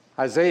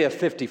Isaiah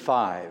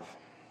 55.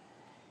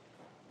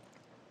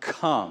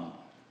 Come.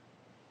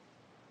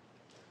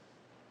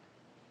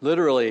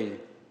 Literally,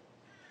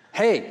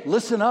 hey,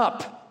 listen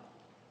up.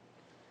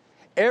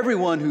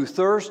 Everyone who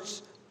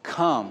thirsts,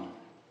 come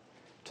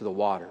to the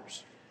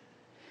waters.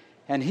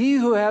 And he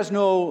who has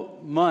no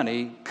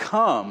money,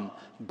 come,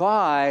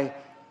 buy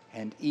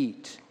and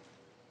eat.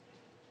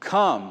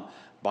 Come,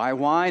 buy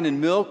wine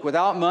and milk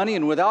without money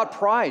and without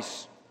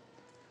price.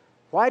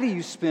 Why do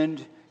you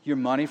spend your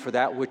money for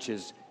that which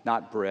is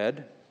not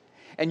bread,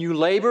 and you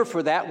labor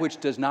for that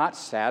which does not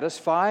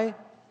satisfy?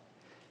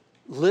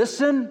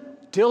 Listen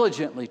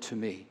diligently to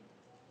me.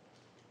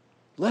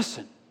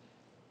 Listen,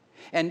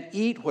 and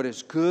eat what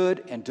is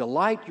good, and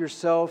delight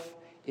yourself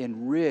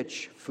in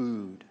rich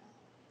food.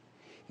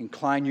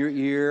 Incline your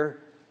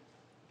ear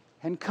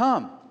and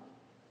come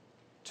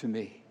to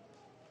me.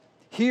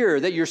 Hear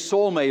that your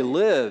soul may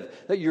live,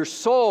 that your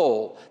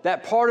soul,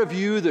 that part of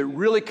you that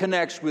really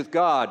connects with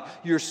God,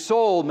 your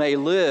soul may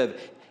live.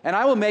 And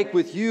I will make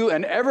with you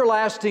an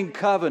everlasting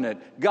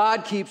covenant.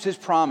 God keeps His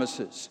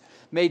promises.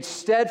 Made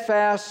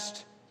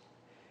steadfast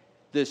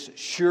this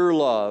sure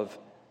love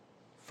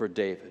for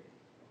David.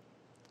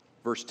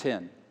 Verse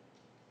 10,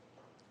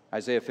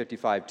 Isaiah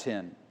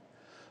 55:10.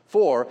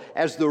 For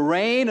as the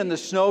rain and the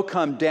snow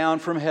come down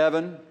from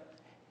heaven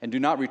and do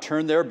not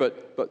return there,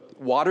 but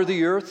water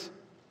the earth,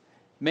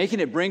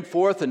 making it bring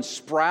forth and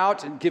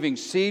sprout, and giving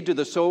seed to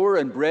the sower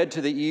and bread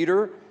to the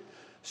eater,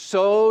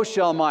 so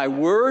shall my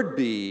word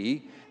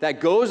be that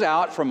goes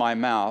out from my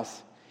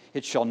mouth.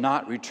 It shall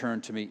not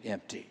return to me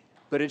empty,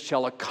 but it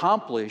shall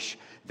accomplish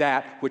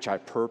that which I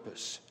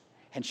purpose,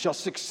 and shall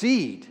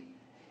succeed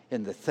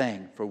in the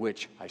thing for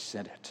which I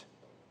sent it.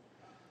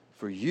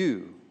 For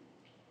you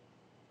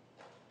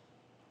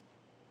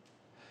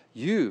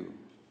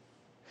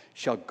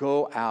shall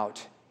go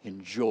out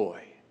in joy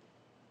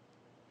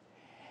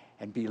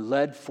and be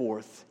led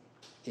forth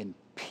in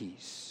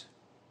peace.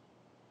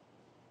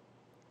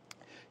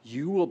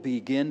 You will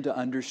begin to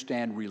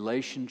understand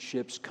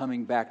relationships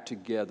coming back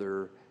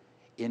together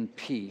in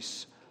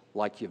peace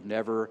like you've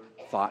never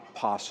thought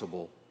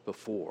possible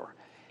before.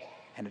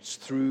 And it's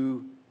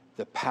through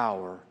the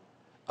power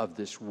of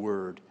this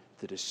word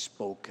that is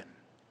spoken.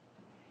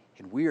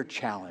 And we are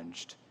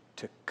challenged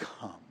to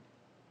come.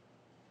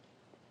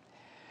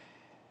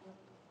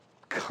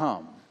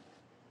 Come.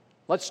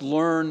 Let's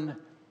learn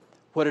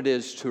what it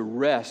is to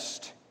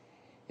rest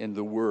in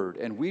the Word.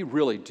 And we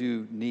really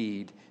do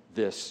need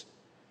this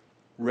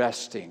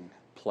resting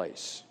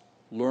place,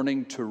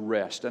 learning to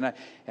rest. And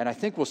I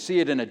think we'll see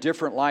it in a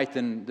different light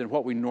than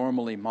what we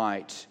normally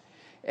might.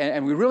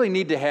 And we really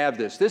need to have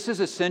this. This is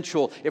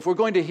essential. If we're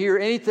going to hear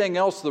anything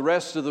else the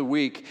rest of the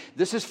week,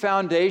 this is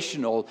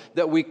foundational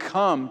that we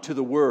come to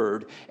the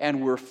Word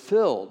and we're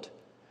filled,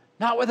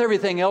 not with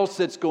everything else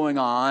that's going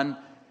on,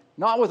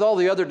 not with all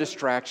the other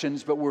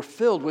distractions, but we're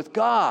filled with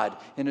God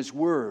and His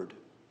Word.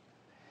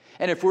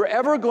 And if we're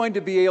ever going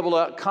to be able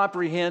to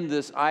comprehend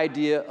this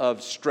idea of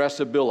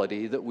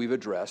stressability that we've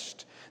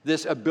addressed,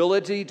 this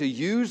ability to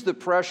use the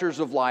pressures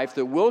of life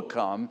that will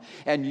come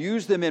and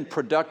use them in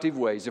productive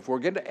ways, if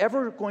we're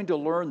ever going to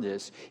learn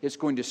this, it's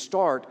going to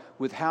start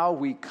with how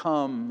we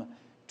come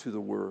to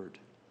the Word.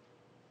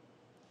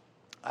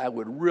 I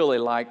would really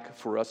like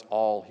for us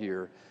all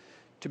here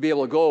to be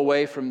able to go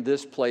away from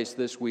this place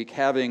this week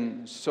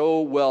having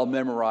so well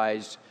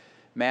memorized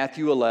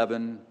Matthew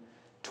 11,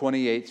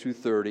 28 through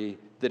 30,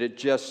 that it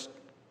just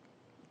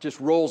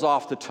rolls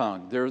off the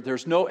tongue.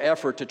 There's no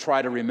effort to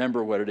try to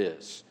remember what it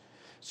is.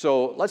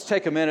 So let's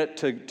take a minute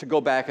to go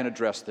back and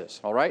address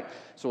this, all right?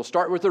 So we'll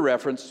start with the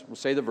reference, we'll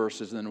say the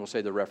verses, and then we'll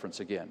say the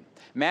reference again.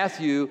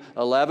 Matthew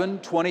 11,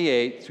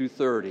 28 through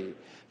 30.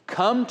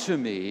 Come to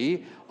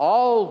me,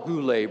 all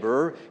who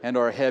labor and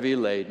are heavy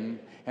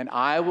laden, and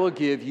I will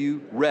give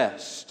you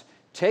rest.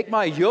 Take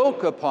my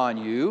yoke upon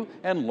you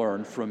and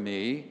learn from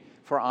me,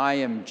 for I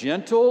am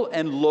gentle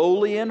and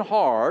lowly in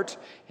heart,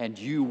 and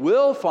you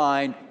will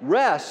find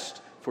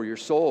rest for your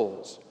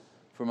souls.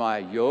 For my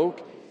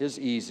yoke is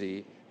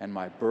easy and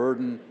my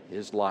burden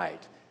is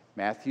light.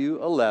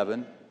 Matthew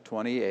 11,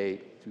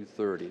 28 through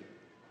 30.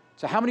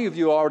 So how many of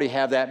you already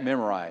have that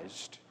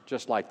memorized,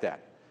 just like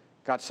that?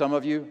 Got some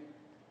of you?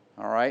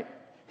 All right.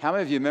 How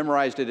many of you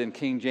memorized it in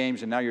King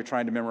James and now you're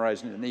trying to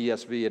memorize it in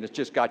ESV and it's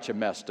just got you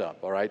messed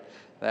up, all right?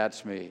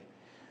 That's me.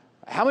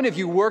 How many of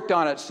you worked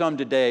on it some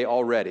today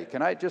already?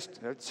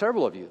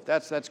 Several of you.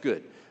 That's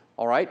good.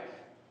 All right?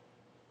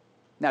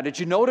 Now, did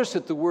you notice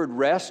that the word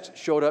rest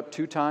showed up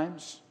 2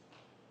 times?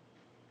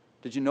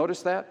 Did you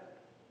notice that?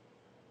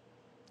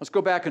 Let's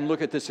go back and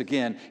look at this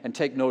again and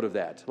take note of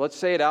that. Let's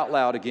say it out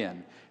loud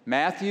again.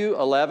 Matthew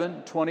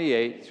 11,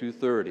 28 through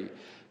 30.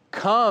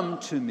 Come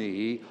to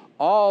me,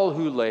 all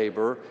who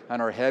labor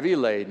and are heavy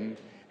laden,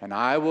 and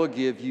I will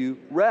give you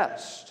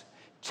rest.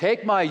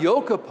 Take my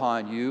yoke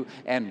upon you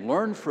and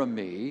learn from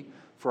me,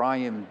 for I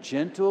am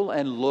gentle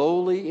and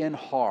lowly in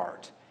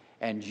heart,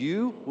 and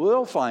you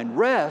will find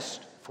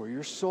rest for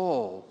your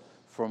soul.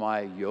 For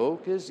my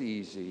yoke is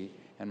easy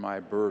and my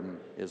burden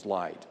is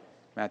light.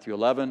 Matthew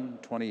 11,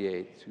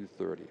 28 through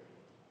 30.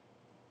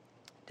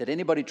 Did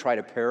anybody try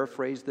to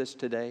paraphrase this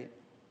today?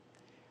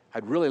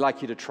 I'd really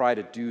like you to try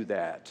to do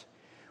that.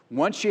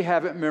 Once you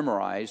have it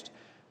memorized,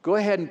 go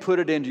ahead and put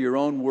it into your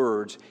own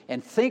words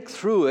and think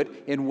through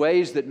it in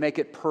ways that make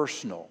it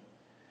personal.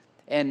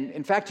 And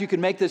in fact, you can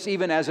make this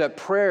even as a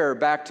prayer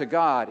back to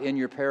God in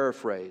your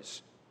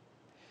paraphrase.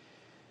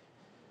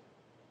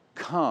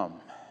 Come,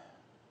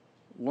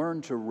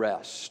 learn to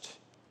rest.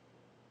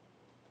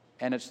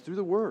 And it's through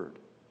the Word.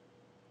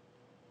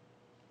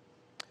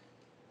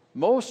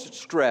 Most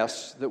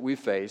stress that we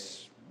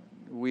face,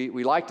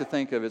 we like to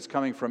think of it's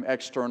coming from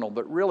external,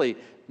 but really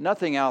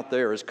nothing out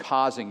there is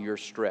causing your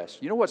stress.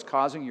 You know what's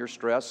causing your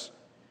stress?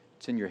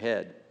 It's in your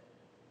head.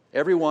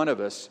 Every one of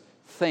us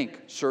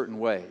think certain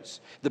ways.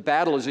 The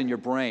battle is in your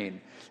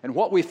brain. And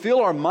what we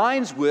fill our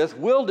minds with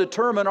will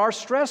determine our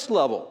stress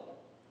level.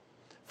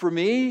 For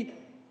me,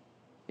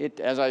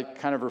 as I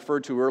kind of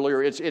referred to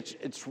earlier,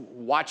 it's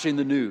watching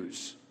the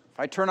news. If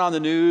I turn on the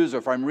news or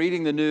if I'm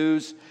reading the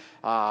news,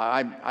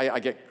 I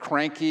get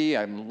cranky,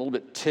 I'm a little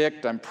bit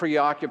ticked, I'm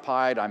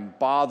preoccupied, I'm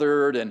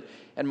bothered, and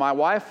my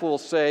wife will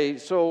say,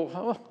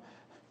 so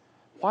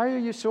why are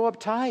you so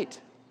uptight?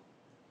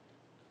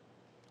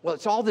 Well,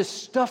 it's all this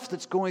stuff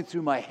that's going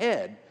through my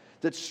head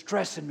that's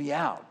stressing me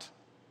out.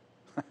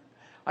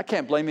 I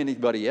can't blame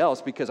anybody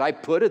else because I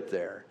put it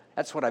there.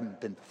 That's what I've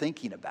been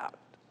thinking about.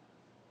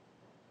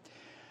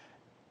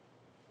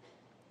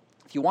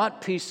 If you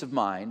want peace of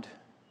mind,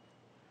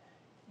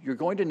 you're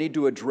going to need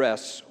to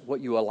address what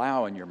you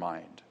allow in your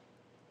mind.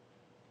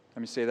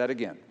 Let me say that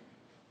again.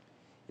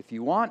 If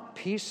you want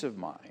peace of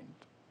mind,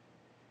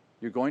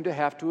 you're going to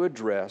have to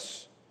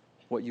address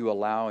what you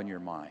allow in your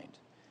mind.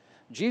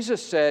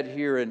 Jesus said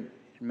here in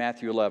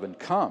Matthew 11,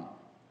 come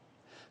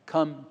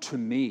to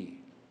me.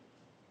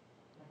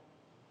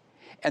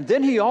 And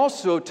then he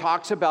also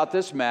talks about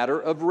this matter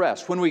of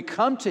rest. When we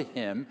come to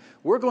him,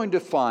 we're going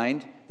to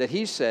find that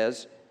he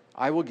says,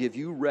 I will give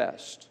you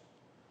rest.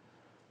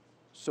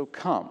 So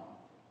come.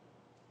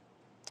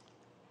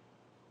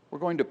 We're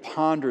going to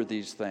ponder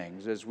these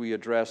things as we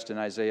addressed in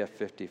Isaiah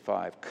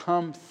 55.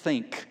 Come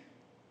think.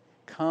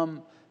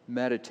 Come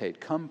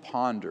meditate. Come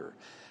ponder.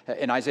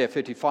 In Isaiah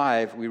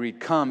 55, we read,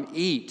 come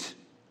eat.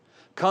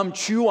 Come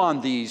chew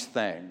on these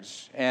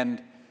things.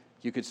 And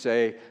you could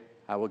say,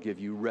 I will give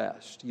you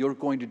rest. You're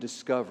going to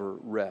discover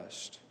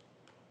rest.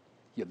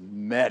 You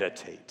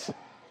meditate.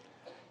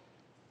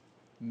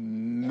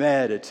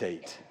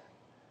 Meditate.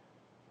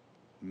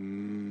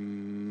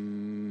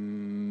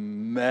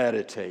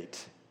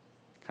 Meditate.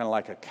 Kind of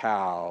like a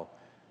cow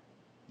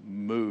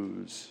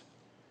moos.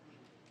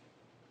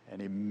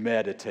 And he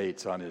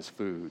meditates on his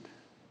food.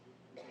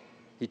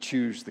 He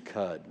chews the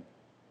cud.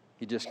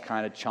 He just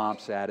kind of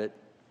chomps at it.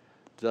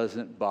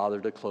 Doesn't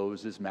bother to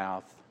close his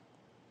mouth.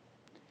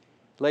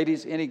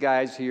 Ladies, any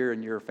guys here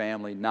in your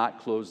family not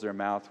close their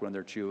mouth when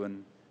they're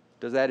chewing?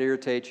 Does that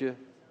irritate you?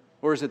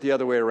 Or is it the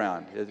other way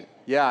around?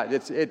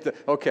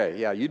 Okay,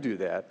 yeah, you do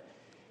that.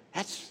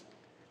 That's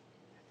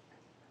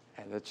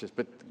just,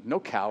 but no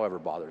cow ever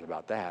bothers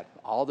about that.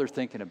 All they're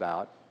thinking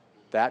about,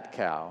 that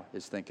cow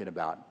is thinking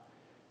about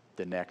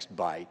the next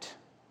bite.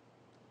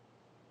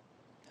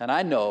 And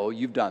I know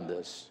you've done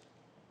this.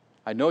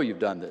 I know you've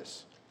done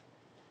this.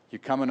 You're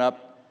coming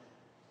up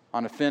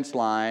on a fence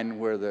line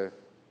where there's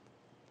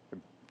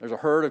a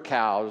herd of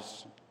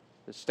cows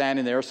that's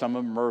standing there. Some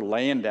of them are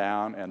laying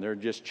down, and they're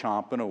just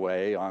chomping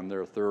away on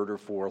their third or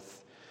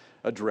fourth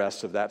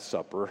address of that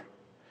supper.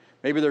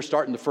 Maybe they're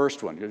starting the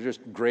first one. They're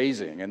just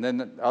grazing. And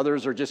then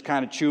others are just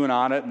kind of chewing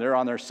on it, and they're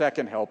on their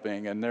second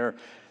helping, and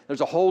there's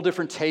a whole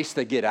different taste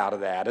they get out of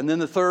that. And then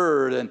the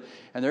third, and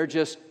they're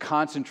just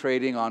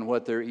concentrating on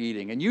what they're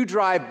eating. And you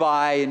drive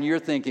by, and you're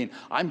thinking,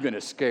 I'm going to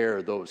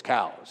scare those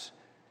cows.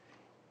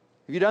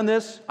 Have you done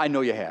this? I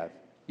know you have.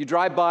 You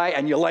drive by,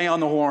 and you lay on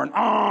the horn.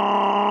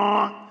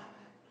 Ah!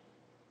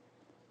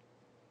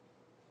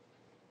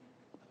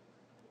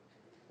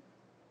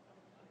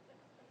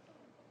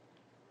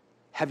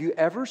 Have you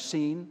ever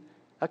seen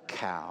a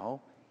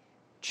cow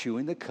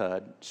chewing the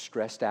cud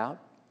stressed out?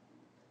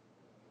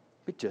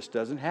 It just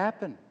doesn't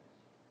happen.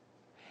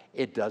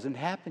 It doesn't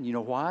happen. You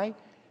know why?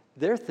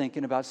 They're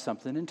thinking about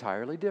something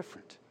entirely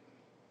different.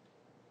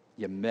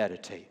 You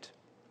meditate.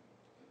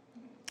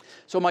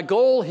 So my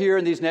goal here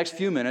in these next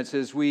few minutes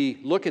as we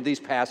look at these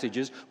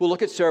passages, we'll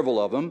look at several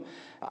of them.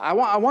 I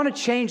want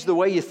to change the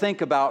way you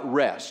think about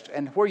rest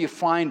and where you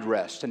find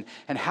rest and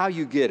how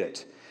you get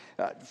it.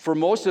 For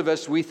most of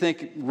us, we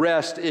think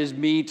rest is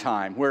me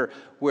time,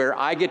 where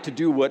I get to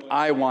do what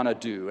I want to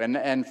do.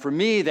 And for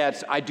me,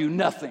 that's I do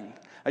nothing.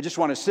 I just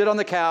want to sit on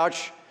the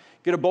couch,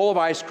 get a bowl of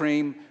ice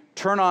cream,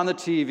 turn on the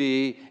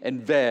TV,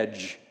 and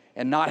veg,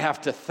 and not have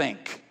to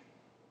think.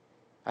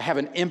 I have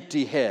an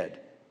empty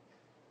head.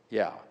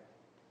 Yeah.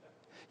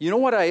 You know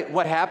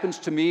what happens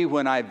to me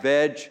when I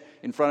veg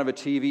in front of a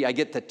TV? I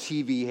get the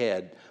TV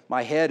head.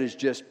 My head is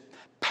just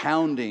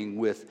pounding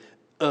with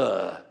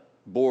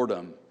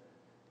boredom.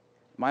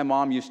 My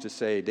mom used to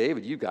say,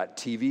 David, you got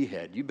TV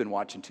head. You've been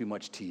watching too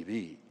much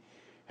TV.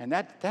 And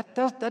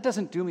that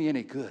doesn't do me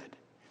any good.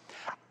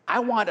 I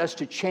want us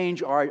to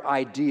change our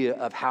idea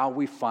of how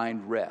we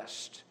find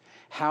rest,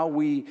 how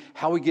we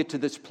get to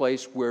this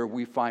place where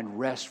we find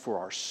rest for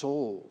our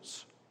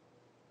souls.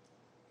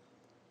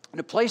 And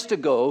a place to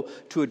go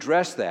to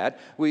address that,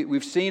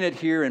 we've seen it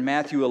here in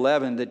Matthew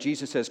 11 that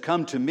Jesus says,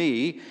 "Come to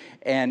me,"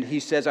 and he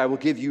says, "I will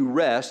give you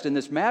rest." And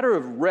this matter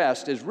of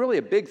rest is really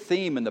a big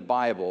theme in the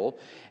Bible,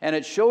 and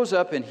it shows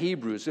up in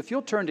Hebrews. If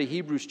you'll turn to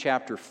Hebrews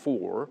chapter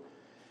 4,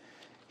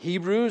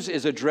 Hebrews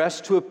is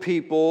addressed to a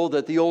people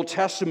that the Old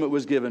Testament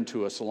was given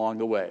to us along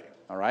the way,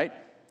 all right?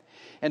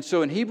 And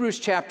so in Hebrews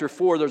chapter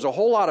 4, there's a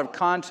whole lot of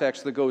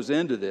context that goes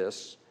into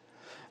this.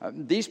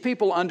 These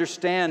people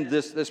understand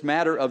this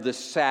matter of the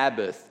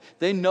Sabbath.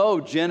 They know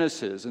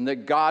Genesis and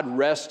that God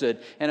rested,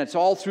 and it's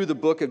all through the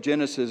book of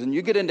Genesis. And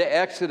you get into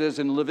Exodus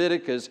and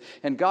Leviticus,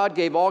 and God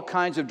gave all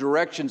kinds of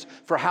directions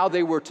for how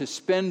they were to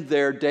spend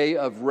their day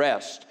of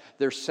rest,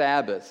 their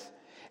Sabbath.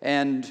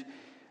 And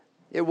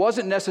it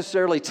wasn't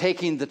necessarily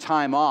taking the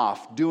time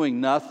off,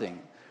 doing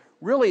nothing.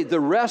 Really, the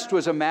rest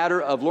was a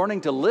matter of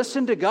learning to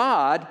listen to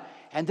God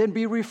and then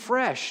be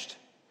refreshed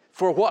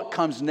for what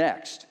comes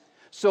next.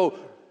 So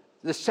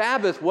the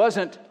Sabbath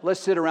wasn't,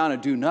 let's sit around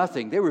and do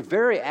nothing. They were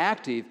very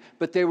active,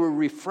 but they were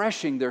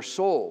refreshing their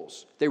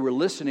souls. They were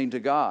listening to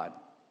God.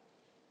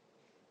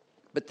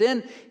 But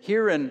then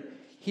here in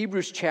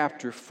Hebrews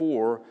chapter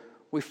 4,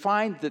 we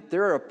find that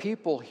there are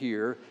people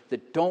here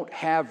that don't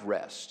have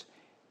rest.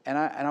 And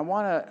I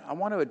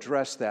want to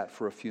address that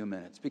for a few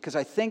minutes, because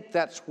I think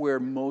that's where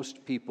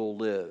most people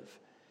live.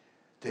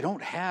 They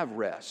don't have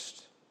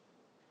rest.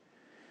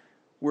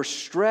 We're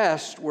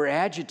stressed, we're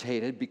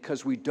agitated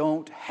because we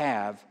don't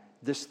have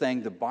this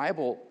thing the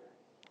Bible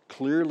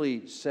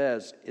clearly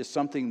says is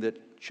something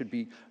that should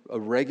be a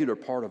regular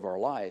part of our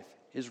life,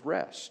 is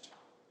rest.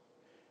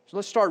 So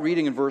let's start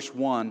reading in verse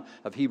 1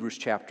 of Hebrews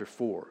chapter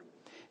 4.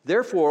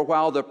 "Therefore,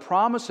 while the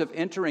promise of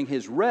entering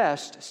his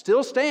rest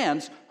still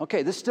stands,"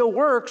 okay, this still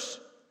works,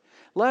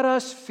 "let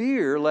us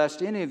fear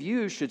lest any of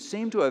you should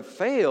seem to have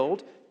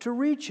failed to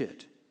reach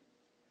it.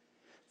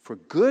 For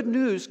good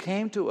news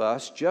came to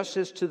us just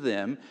as to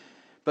them,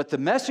 but the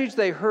message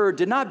they heard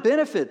did not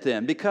benefit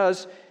them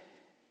because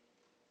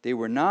they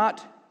were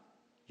not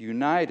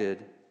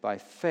united by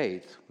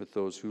faith with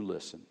those who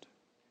listened."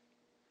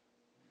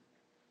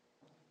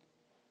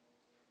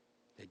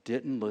 They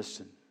didn't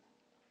listen,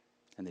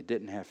 and they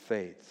didn't have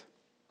faith.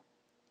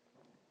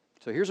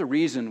 So here's a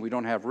reason we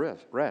don't have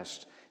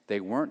rest. They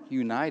weren't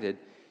united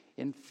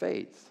in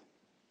faith.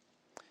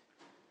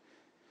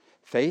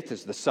 Faith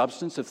is the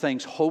substance of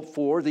things hoped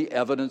for, the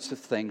evidence of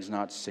things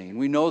not seen.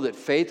 We know that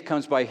faith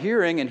comes by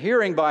hearing, and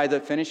hearing by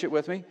finish it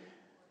with me,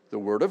 the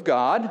Word of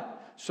God.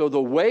 So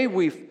the way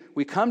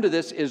we come to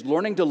this is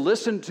learning to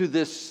listen to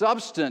this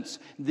substance,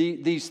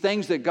 these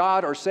things that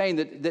God are saying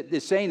that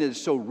is saying that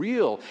is so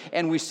real.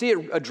 And we see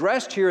it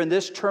addressed here in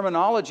this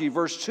terminology,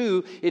 verse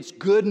 2, it's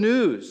good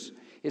news.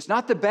 It's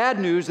not the bad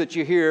news that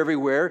you hear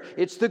everywhere,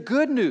 it's the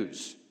good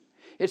news.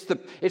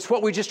 It's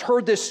what we just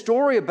heard this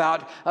story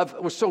about,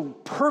 was so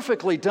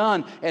perfectly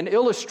done and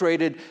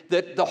illustrated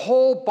that the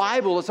whole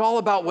Bible is all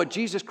about what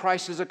Jesus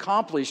Christ has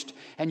accomplished.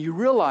 And you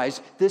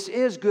realize this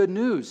is good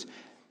news.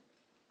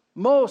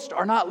 Most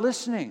are not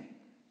listening.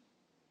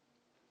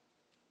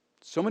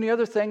 So many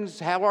other things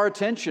have our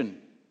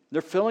attention.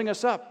 They're filling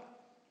us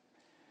up.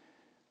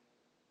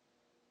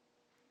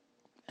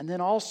 And then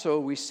also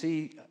we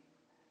see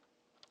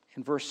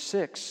in verse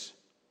 6,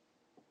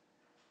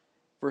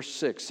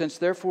 "Since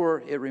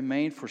therefore it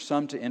remained for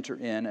some to enter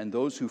in, and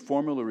those who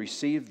formerly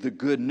received the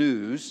good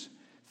news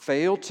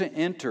failed to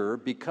enter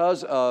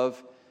because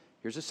of,"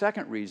 here's a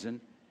second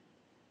reason,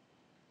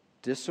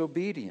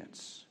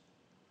 "disobedience."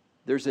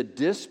 There's a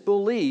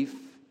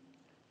disbelief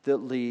that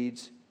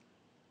leads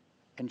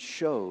and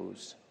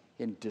shows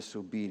in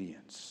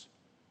disobedience.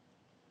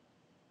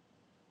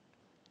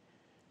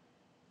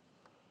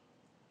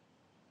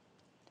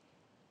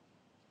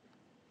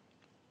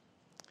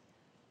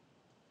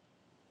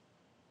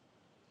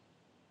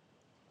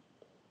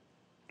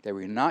 They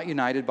were not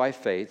united by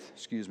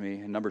faith,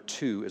 and number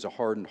 2 is a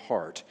hardened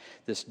heart.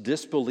 This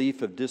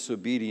disbelief of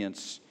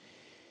disobedience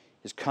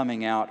is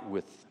coming out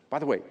with, by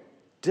the way,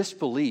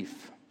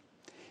 disbelief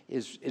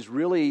is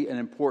really an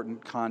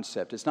important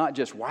concept. It's not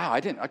just, wow,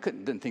 I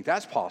didn't think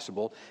that's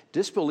possible.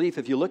 Disbelief,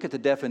 if you look at the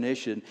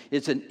definition,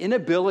 it's an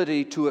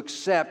inability to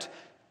accept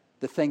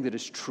the thing that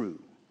is true.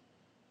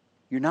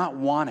 You're not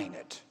wanting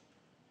it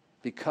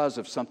because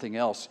of something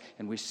else,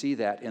 and we see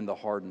that in the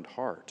hardened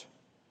heart.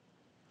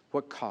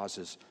 What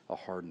causes a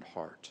hardened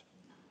heart?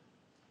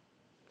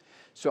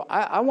 So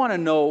I want to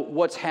know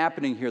what's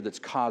happening here that's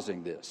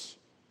causing this.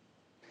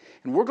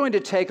 And we're going to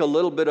take a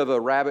little bit of a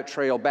rabbit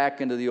trail back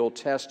into the Old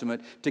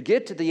Testament to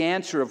get to the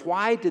answer of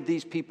why did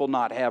these people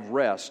not have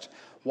rest?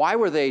 Why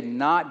were they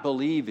not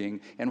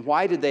believing? And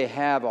why did they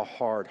have a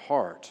hard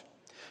heart?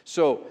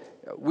 So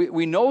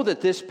we know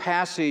that this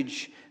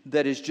passage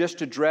that is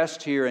just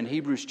addressed here in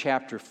Hebrews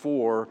chapter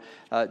 4.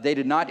 They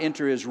did not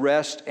enter his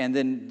rest. And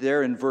then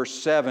there in verse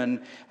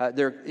 7,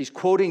 he's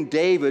quoting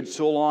David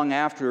so long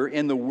after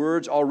in the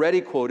words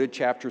already quoted,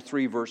 chapter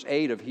 3, verse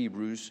 8 of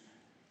Hebrews.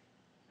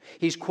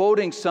 He's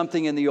quoting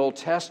something in the Old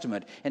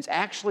Testament, and it's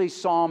actually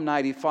Psalm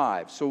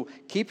 95. So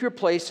keep your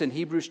place in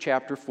Hebrews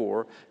chapter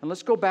 4, and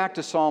let's go back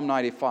to Psalm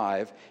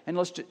 95. And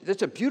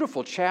it's a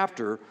beautiful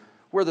chapter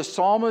where the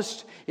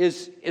psalmist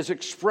is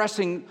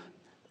expressing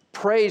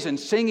praise and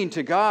singing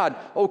to God.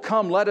 Oh,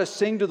 come, let us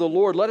sing to the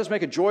Lord. Let us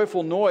make a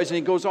joyful noise. And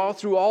he goes all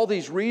through all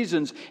these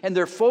reasons, and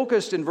they're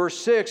focused in verse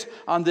 6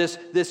 on this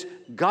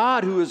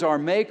God who is our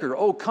maker.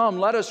 Oh, come,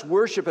 let us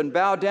worship and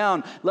bow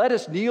down. Let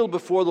us kneel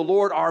before the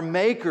Lord, our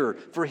maker.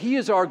 For he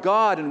is our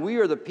God, and we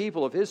are the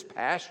people of his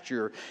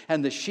pasture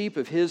and the sheep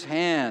of his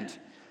hand.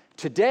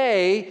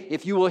 Today,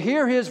 if you will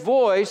hear his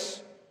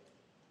voice,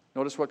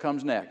 notice what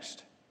comes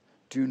next.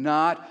 Do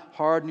not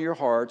harden your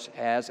hearts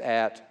as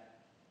at,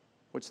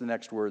 what's the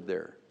next word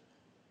there?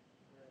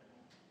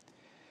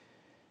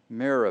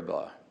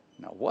 Meribah.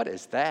 Now, what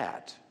is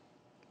that?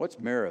 What's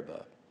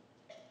Meribah?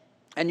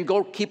 And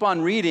you keep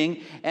on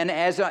reading, and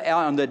as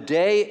on the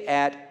day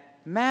at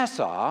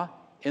Massah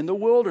in the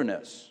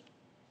wilderness.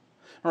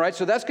 All right,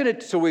 so that's going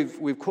to. So we've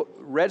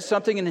read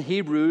something in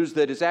Hebrews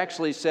that is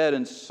actually said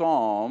in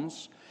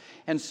Psalms.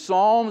 And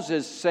Psalms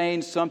is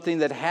saying something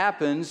that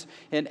happens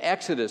in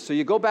Exodus. So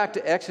you go back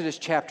to Exodus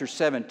chapter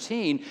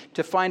 17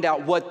 to find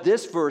out what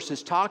this verse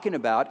is talking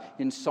about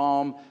in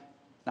Psalm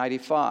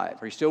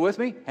 95. Are you still with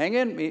me? Hang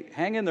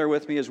in there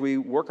with me as we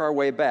work our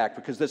way back,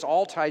 because this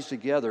all ties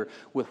together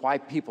with why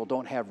people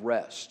don't have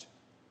rest.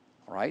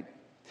 All right?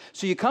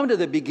 So you come to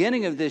the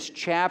beginning of this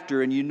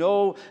chapter, and you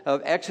know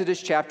of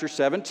Exodus chapter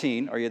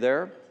 17. Are you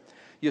there?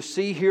 You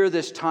see here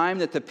this time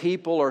that the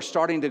people are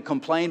starting to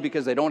complain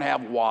because they don't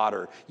have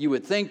water. You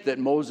would think that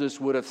Moses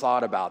would have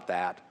thought about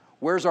that.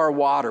 Where's our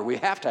water? We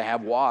have to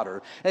have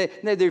water.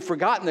 They've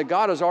forgotten that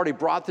God has already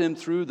brought them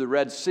through the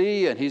Red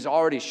Sea, and he's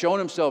already shown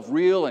himself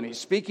real, and he's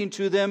speaking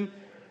to them.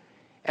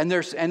 And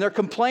they're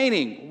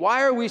complaining.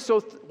 Why do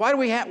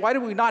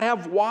we not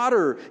have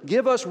water?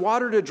 Give us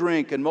water to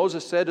drink. And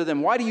Moses said to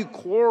them, why do you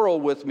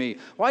quarrel with me?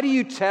 Why do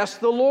you test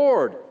the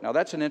Lord? Now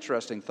that's an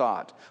interesting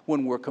thought.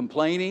 When we're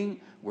complaining,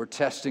 we're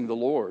testing the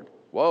Lord.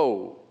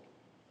 Whoa.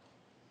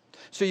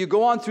 So you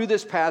go on through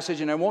this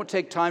passage, and I won't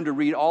take time to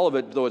read all of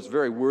it, though it's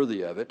very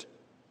worthy of it.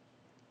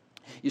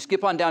 You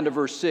skip on down to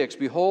verse 6.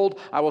 Behold,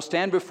 I will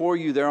stand before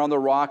you there on the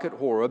rock at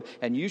Horeb,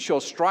 and you shall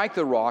strike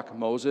the rock,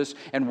 Moses,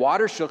 and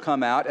water shall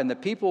come out, and the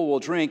people will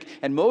drink.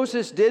 And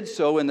Moses did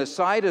so in the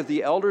sight of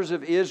the elders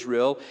of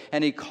Israel,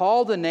 and he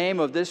called the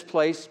name of this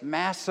place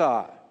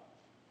Massah.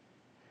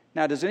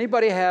 Now, does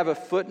anybody have a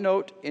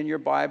footnote in your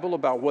Bible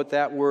about what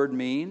that word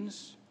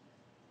means?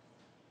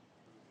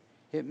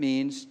 It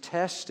means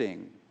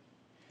testing.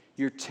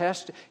 You're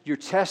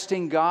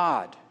testing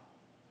God.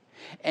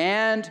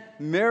 And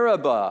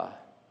Meribah,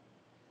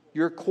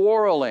 you're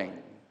quarreling.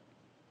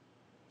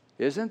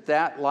 Isn't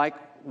that like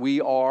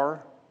we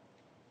are?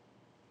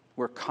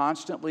 We're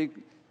constantly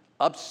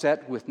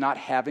upset with not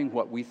having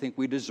what we think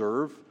we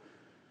deserve,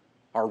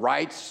 our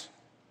rights,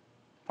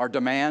 our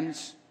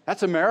demands.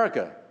 That's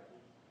America.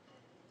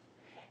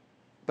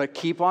 But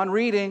keep on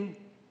reading.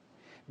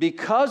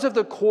 Because of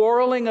the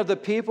quarreling of the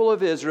people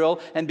of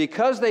Israel, and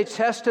because they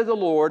tested the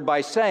Lord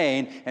by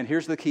saying, and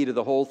here's the key to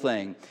the whole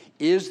thing,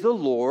 is the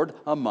Lord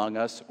among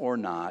us or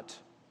not?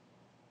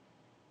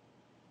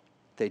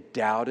 They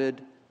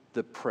doubted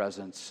the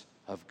presence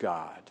of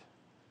God.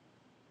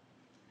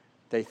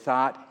 They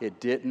thought it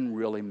didn't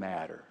really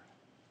matter.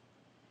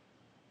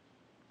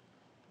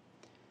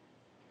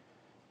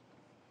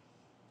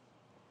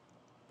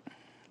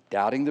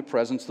 Doubting the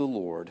presence of the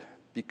Lord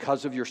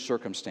because of your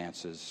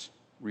circumstances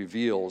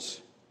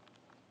reveals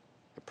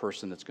a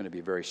person that's going to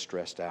be very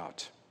stressed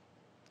out.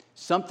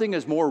 Something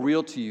is more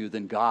real to you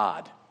than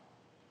God.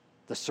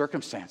 The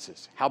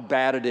circumstances, how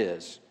bad it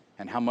is,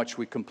 and how much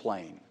we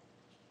complain.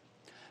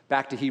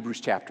 Back to Hebrews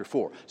chapter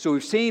 4. So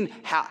we've seen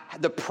how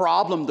the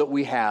problem that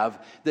we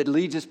have that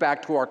leads us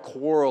back to our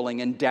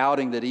quarreling and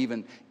doubting that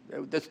even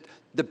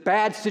the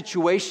bad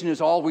situation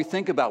is all we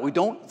think about. We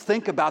don't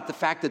think about the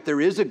fact that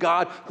there is a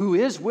God who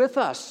is with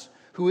us,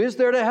 who is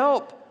there to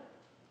help,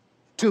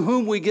 to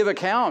whom we give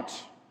account.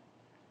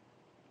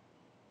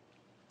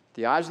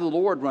 The eyes of the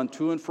Lord run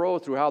to and fro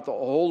throughout the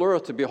whole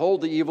earth to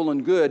behold the evil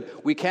and good.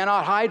 We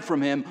cannot hide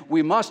from him.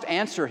 We must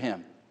answer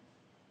him.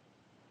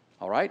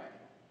 All right?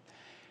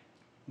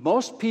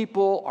 Most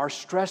people are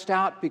stressed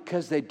out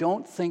because they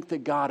don't think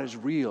that God is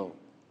real.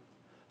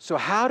 So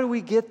how do we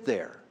get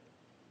there?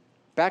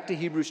 Back to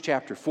Hebrews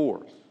chapter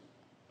 4.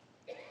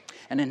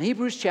 And in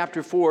Hebrews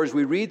chapter 4, as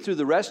we read through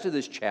the rest of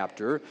this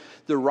chapter,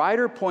 the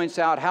writer points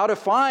out how to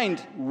find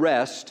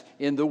rest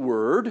in the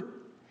Word.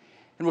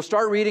 And we'll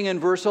start reading in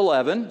verse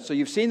 11. So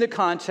you've seen the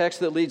context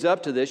that leads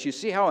up to this. You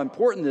see how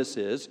important this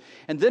is.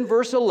 And then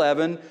verse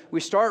 11, we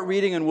start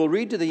reading, and we'll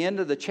read to the end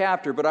of the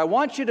chapter. But I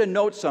want you to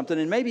note something,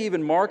 and maybe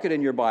even mark it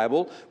in your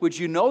Bible. Would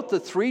you note the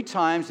 3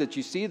 times that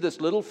you see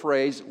this little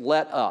phrase,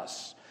 let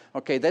us?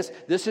 Okay, this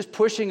is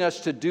pushing us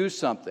to do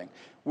something.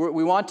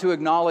 We want to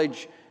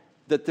acknowledge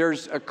that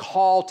there's a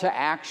call to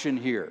action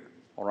here,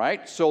 all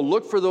right? So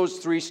look for those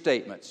three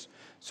statements.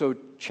 So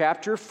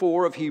chapter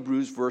 4 of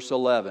Hebrews, verse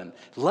 11.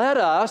 Let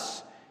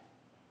us,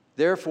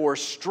 therefore,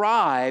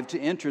 strive to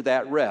enter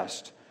that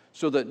rest,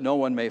 so that no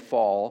one may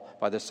fall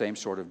by the same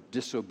sort of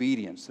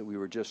disobedience that we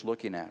were just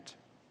looking at.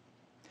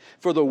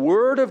 For the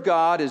word of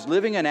God is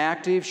living and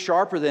active,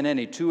 sharper than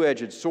any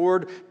two-edged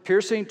sword,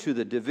 piercing to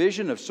the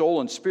division of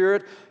soul and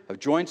spirit, of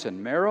joints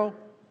and marrow,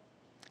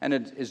 and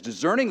it is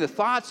discerning the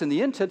thoughts and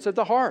the intents of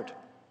the heart.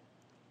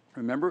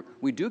 Remember,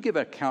 we do give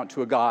account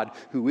to a God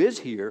who is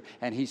here,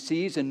 and he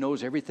sees and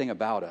knows everything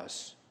about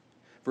us.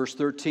 Verse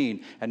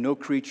 13, and no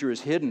creature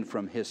is hidden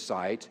from his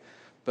sight,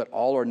 but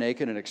all are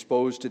naked and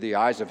exposed to the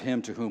eyes of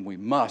him to whom we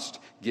must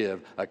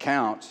give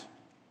account.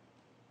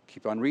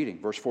 Keep on reading.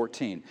 Verse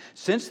 14.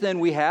 Since then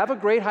we have a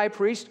great high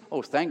priest.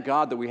 Oh, thank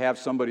God that we have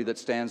somebody that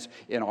stands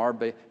in our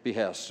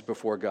behest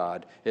before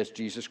God. It's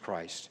Jesus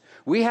Christ.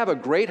 We have a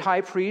great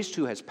high priest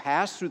who has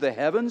passed through the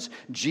heavens,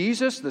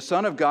 Jesus, the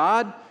Son of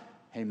God.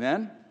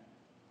 Amen.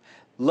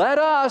 Let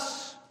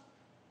us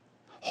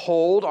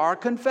hold our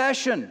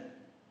confession.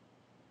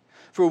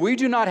 For we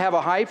do not have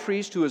a high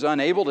priest who is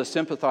unable to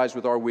sympathize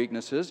with our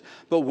weaknesses,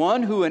 but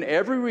one who in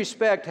every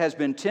respect has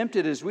been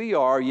tempted as we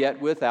are, yet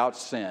without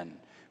sin.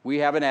 We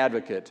have an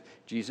advocate,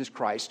 Jesus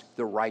Christ,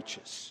 the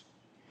righteous.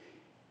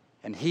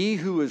 And he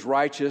who is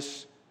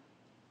righteous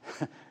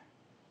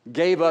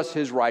gave us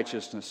his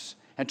righteousness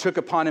and took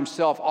upon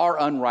himself our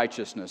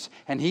unrighteousness,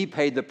 and he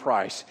paid the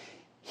price.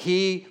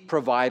 He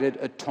provided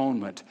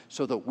atonement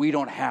so that we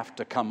don't have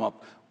to come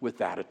up with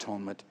that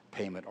atonement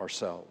payment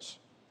ourselves.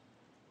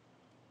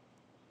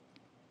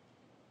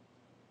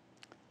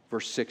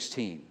 Verse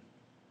 16,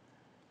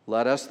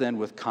 let us then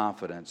with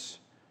confidence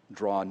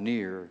draw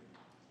near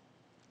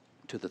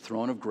to the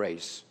throne of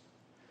grace,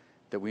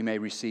 that we may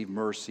receive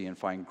mercy and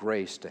find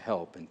grace to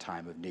help in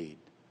time of need.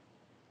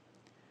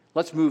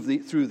 Let's move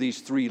through these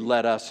three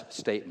let us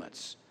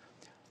statements.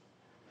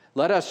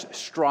 Let us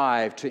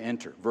strive to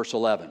enter. Verse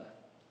 11.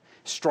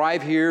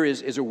 Strive here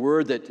is a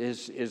word that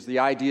is the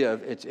idea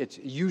of it's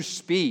use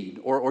speed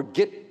or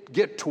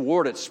get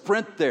toward it,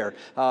 sprint there,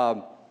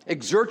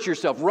 exert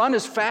yourself, run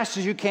as fast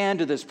as you can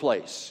to this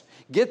place.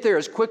 Get there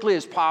as quickly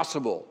as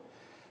possible.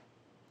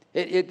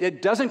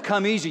 It doesn't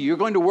come easy. You're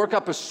going to work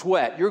up a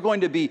sweat. You're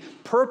going to be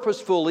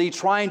purposefully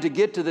trying to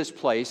get to this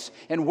place.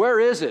 And where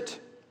is it?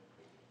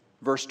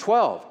 Verse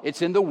 12.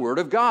 It's in the Word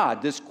of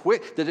God.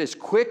 That is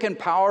quick and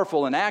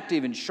powerful and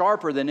active and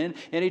sharper than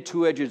any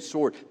two-edged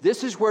sword.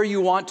 This is where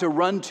you want to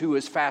run to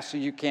as fast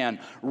as you can.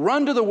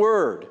 Run to the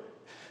Word.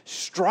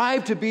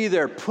 Strive to be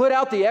there. Put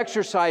out the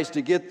exercise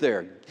to get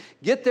there.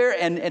 Get there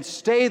and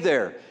stay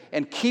there.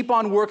 And keep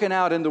on working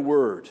out in the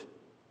Word.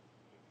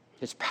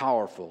 It's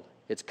powerful.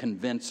 It's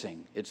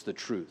convincing. It's the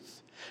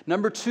truth.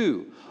 Number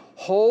 2,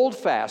 hold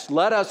fast.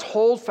 Let us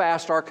hold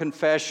fast our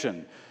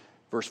confession.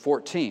 Verse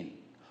 14.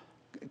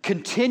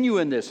 Continue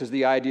in this is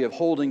the idea of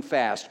holding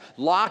fast.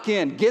 Lock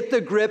in. Get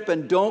the grip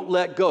and don't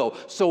let go.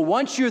 So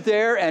once you're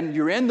there and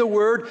you're in the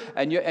Word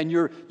and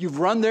you've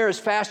run there as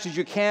fast as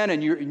you can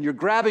and you're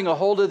grabbing a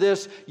hold of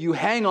this, you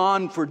hang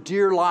on for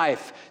dear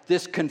life.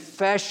 This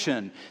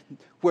confession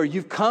where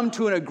you've come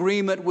to an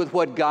agreement with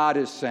what God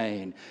is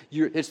saying.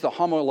 It's the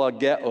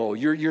homologeo.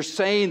 You're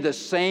saying the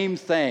same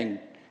thing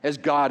as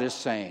God is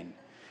saying.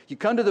 You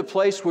come to the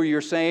place where you're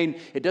saying,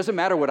 it doesn't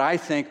matter what I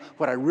think,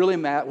 what really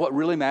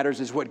matters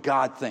is what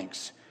God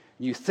thinks.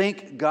 You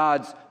think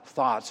God's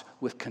thoughts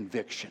with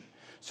conviction.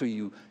 So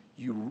you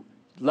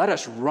let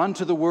us run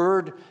to the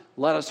Word,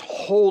 let us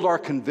hold our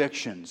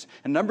convictions.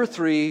 And number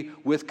 3,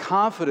 with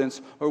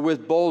confidence or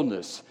with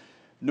boldness,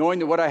 knowing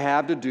that what I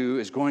have to do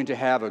is going to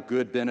have a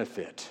good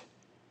benefit.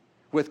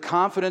 With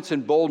confidence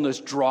and boldness,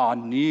 draw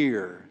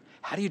near.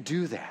 How do you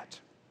do that?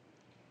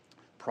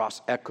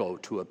 Pros echo,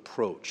 to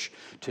approach,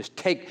 to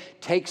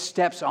take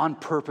steps on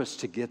purpose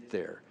to get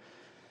there.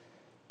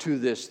 To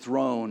this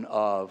throne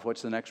of,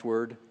 what's the next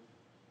word?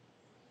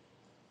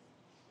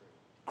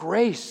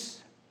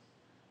 Grace.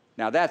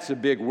 Now that's a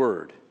big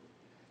word.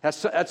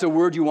 That's a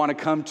word you want to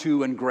come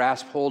to and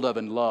grasp hold of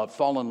and love,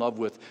 fall in love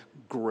with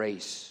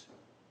grace.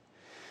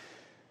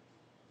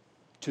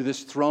 To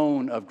this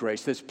throne of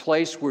grace, this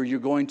place where you're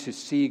going to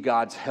see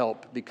God's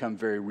help become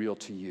very real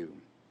to you.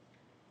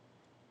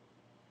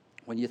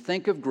 When you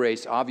think of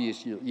grace,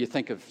 obviously you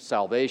think of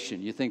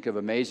salvation, you think of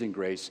amazing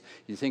grace,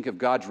 you think of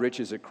God's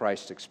riches at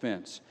Christ's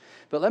expense.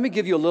 But let me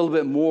give you a little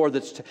bit more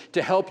that's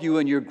to help you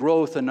in your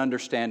growth and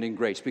understanding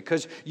grace,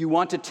 because you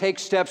want to take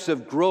steps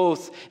of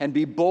growth and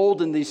be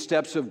bold in these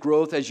steps of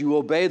growth as you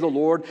obey the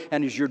Lord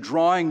and as you're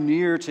drawing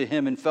near to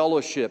Him in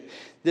fellowship.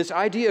 This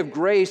idea of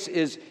grace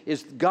is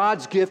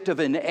God's gift of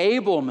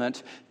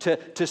enablement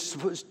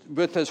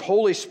with His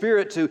Holy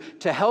Spirit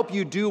to help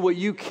you do what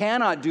you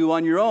cannot do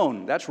on your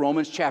own. That's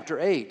Romans chapter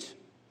 8.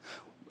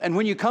 And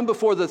when you come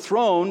before the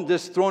throne,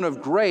 this throne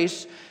of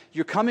grace,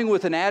 You're coming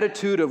with an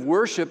attitude of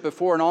worship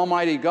before an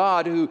almighty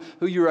God who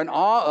you're in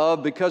awe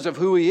of because of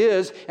who He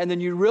is, and then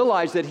you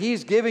realize that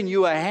He's giving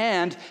you a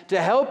hand to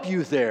help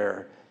you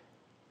there.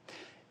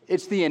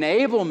 It's the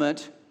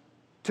enablement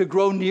to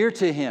grow near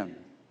to Him,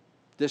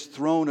 this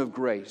throne of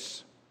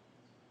grace.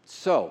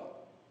 So,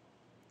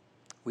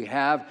 we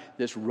have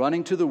this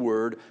running to the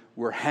Word,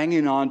 we're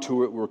hanging on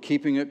to it, we're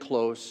keeping it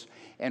close,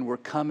 and we're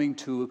coming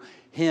to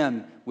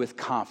Him with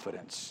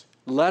confidence.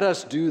 Let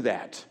us do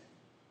that.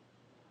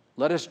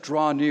 Let us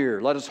draw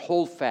near. Let us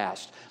hold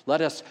fast. Let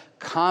us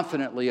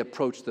confidently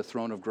approach the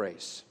throne of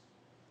grace.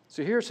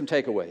 So here are some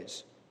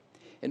takeaways.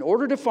 In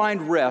order to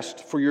find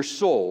rest for your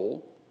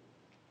soul,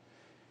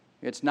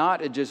 it's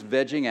not just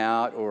vegging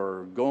out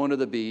or going to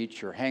the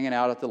beach or hanging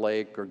out at the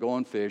lake or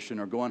going fishing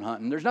or going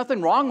hunting. There's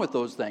nothing wrong with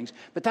those things,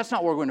 but that's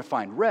not where we're going to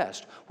find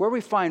rest. Where we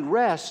find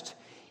rest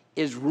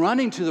is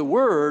running to the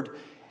Word,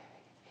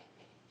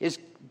 is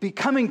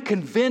becoming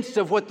convinced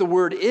of what the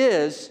Word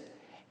is,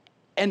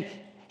 and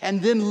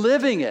then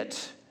living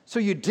it. So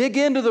you dig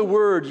into the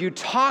Word, you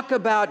talk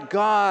about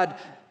God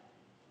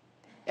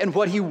and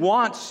what He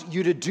wants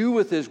you to do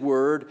with His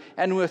Word,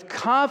 and with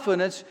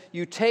confidence,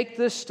 you take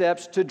the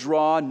steps to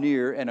draw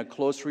near in a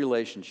close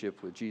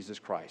relationship with Jesus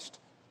Christ.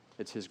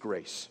 It's His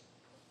grace.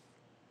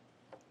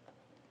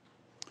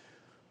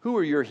 Who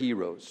are your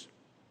heroes?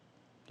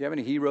 Do you have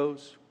any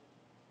heroes?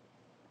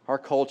 Our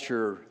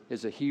culture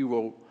is a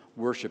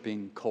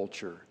hero-worshiping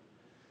culture.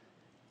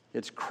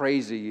 It's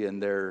crazy in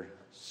their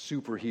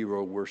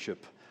superhero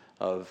worship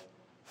of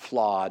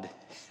flawed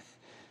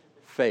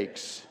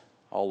fakes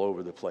all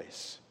over the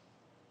place.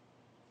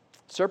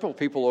 Several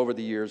people over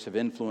the years have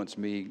influenced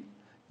me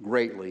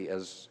greatly,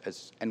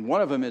 and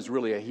one of them is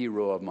really a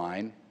hero of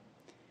mine,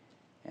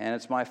 and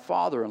it's my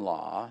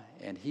father-in-law,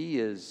 and he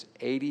is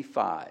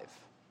 85.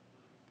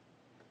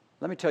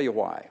 Let me tell you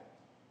why.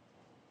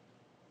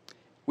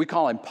 We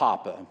call him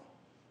Papa,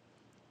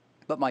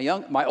 but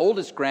my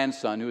oldest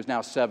grandson, who is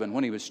now 7,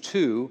 when he was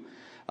 2,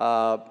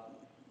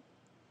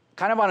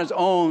 kind of on his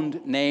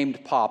own,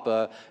 named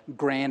Papa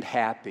Grand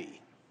Happy.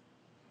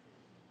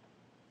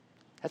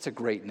 That's a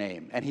great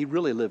name, and he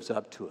really lives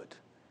up to it.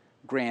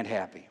 Grand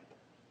Happy.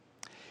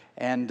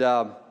 And,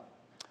 well,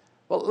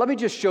 let me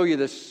just show you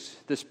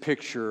this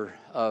picture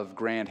of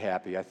Grand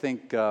Happy. I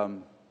think,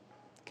 can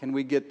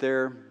we get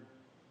there?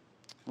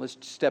 Let's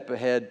step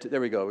ahead.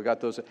 There we go. We got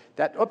those.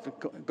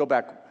 Go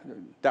back.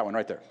 That one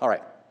right there. All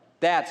right.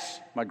 That's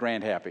my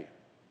Grand Happy.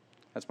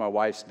 That's my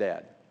wife's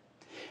dad.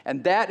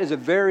 And that is a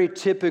very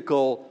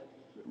typical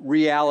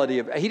reality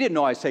of, he didn't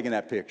know I was taking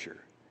that picture.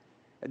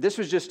 This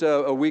was just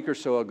a week or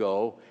so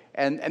ago,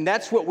 and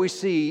that's what we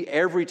see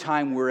every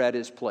time we're at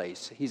his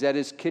place. He's at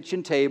his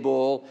kitchen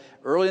table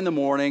early in the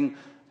morning.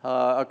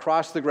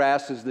 Across the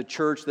grass is the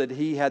church that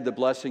he had the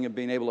blessing of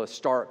being able to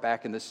start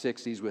back in the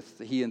 60s with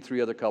he and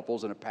 3 other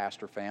couples and a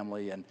pastor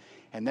family, and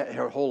that,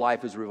 her whole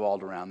life is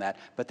revolved around that.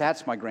 But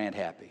that's my Grand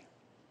Happy.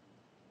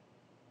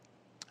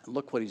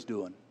 Look what he's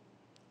doing.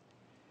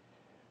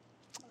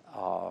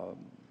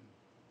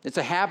 It's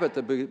a habit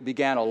that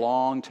began a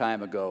long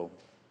time ago.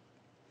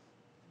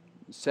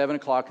 7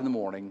 o'clock in the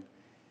morning,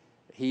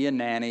 he and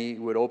Nanny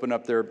would open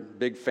up their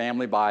big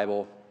family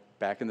Bible.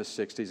 Back in the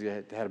 60s,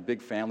 they had a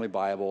big family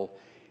Bible,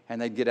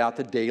 and they'd get out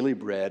the daily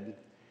bread,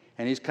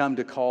 and he's come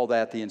to call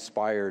that the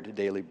inspired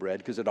daily bread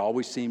because it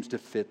always seems to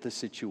fit the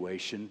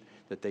situation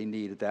that they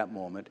need at that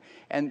moment.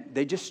 And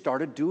they just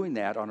started doing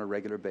that on a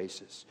regular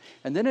basis.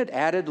 And then it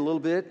added a little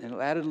bit, and it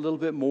added a little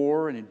bit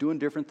more, and doing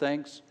different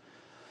things.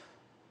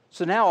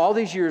 So now, all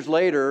these years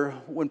later,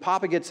 when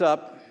Papa gets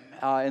up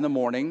in the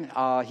morning,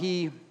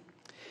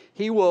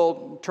 he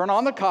will turn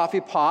on the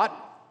coffee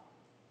pot.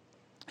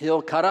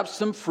 He'll cut up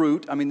some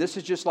fruit. I mean, this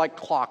is just like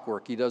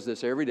clockwork. He does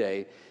this every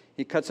day.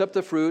 He cuts up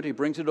the fruit. He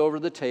brings it over to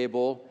the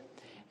table.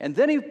 And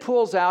then he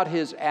pulls out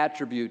his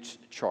attributes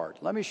chart.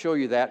 Let me show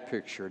you that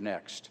picture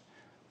next.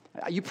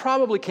 You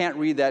probably can't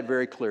read that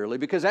very clearly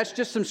because that's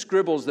just some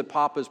scribbles that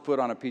Papa's put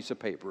on a piece of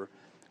paper.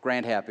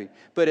 Grand Happy.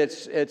 But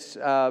it's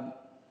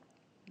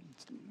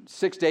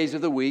 6 days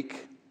of the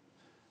week.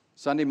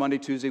 Sunday, Monday,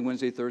 Tuesday,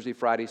 Wednesday, Thursday,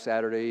 Friday,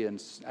 Saturday,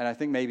 and I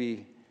think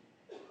maybe,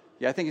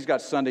 I think he's got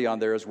Sunday on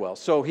there as well.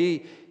 So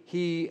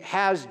he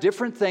has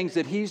different things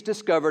that he's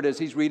discovered as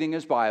he's reading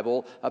his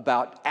Bible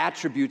about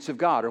attributes of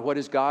God or what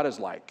his God is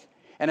like.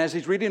 And as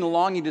he's reading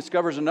along, he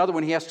discovers another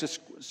one. He has to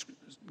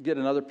get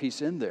another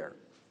piece in there.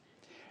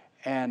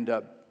 And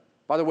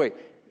by the way,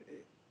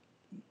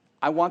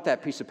 I want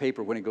that piece of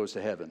paper when he goes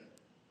to heaven.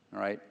 All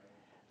right,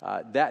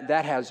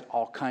 that has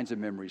all kinds of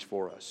memories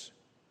for us.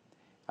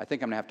 I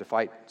think I'm going to have to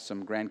fight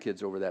some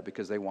grandkids over that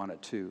because they want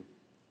it too.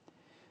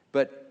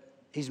 But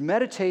he's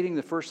meditating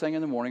the first thing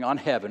in the morning on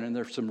heaven, and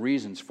there's some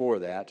reasons for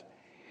that.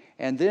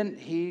 And then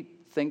he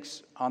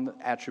thinks on the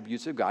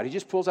attributes of God. He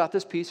just pulls out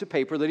this piece of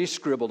paper that he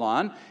scribbled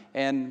on,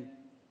 and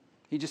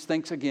he just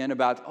thinks again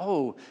about,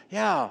 oh,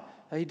 yeah,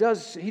 he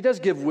does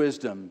give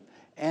wisdom.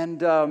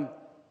 And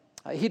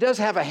he does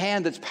have a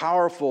hand that's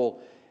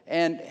powerful.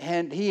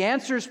 And he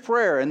answers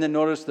prayer. And then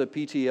notice the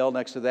PTL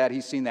next to that.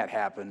 He's seen that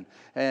happen.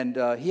 And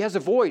he has a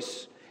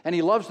voice. And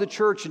he loves the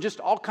church and just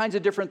all kinds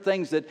of different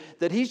things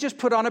that he's just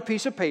put on a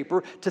piece of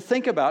paper to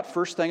think about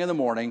first thing in the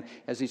morning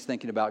as he's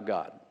thinking about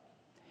God.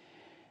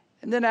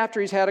 And then after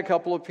he's had a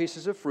couple of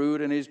pieces of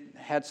fruit and he's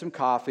had some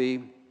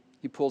coffee,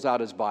 he pulls out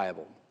his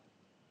Bible.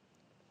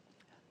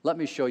 Let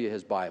me show you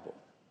his Bible.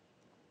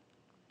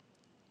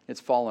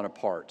 It's fallen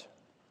apart.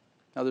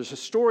 Now, there's a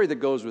story that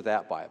goes with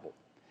that Bible.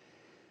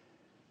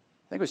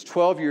 I think it was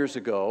 12 years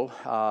ago,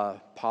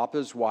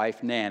 Papa's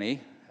wife, Nanny,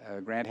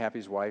 Grant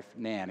Happy's wife,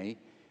 Nanny,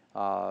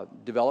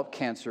 developed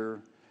cancer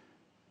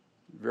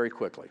very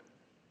quickly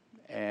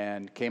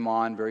and came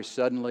on very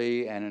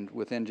suddenly, and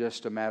within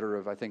just a matter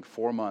of, I think,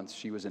 4 months,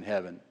 she was in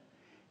heaven.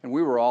 And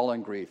we were all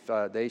in grief.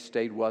 They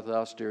stayed with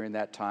us during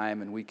that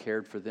time, and we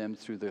cared for them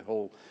through the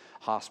whole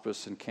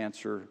hospice and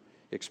cancer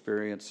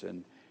experience,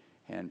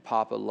 and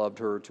Papa loved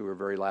her to her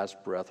very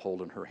last breath,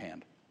 holding her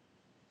hand.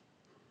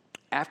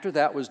 After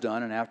that was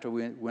done, and after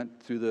we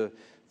went through the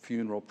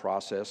funeral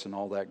process and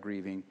all that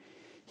grieving,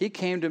 he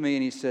came to me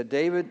and he said,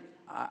 David,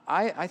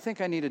 I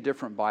think I need a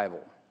different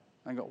Bible.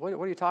 I go, what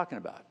are you talking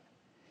about?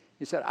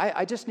 He said,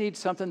 I just need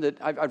something that,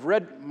 I've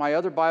read my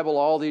other Bible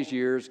all these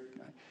years,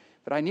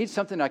 but I need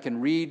something I can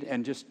read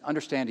and just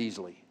understand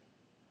easily.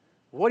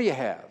 What do you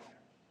have?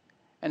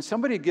 And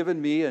somebody had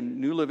given me a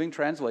New Living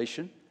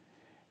Translation,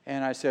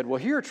 and I said, well,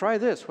 here, try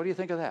this. What do you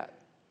think of that?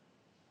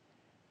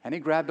 And he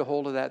grabbed a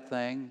hold of that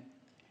thing,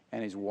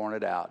 and he's worn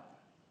it out.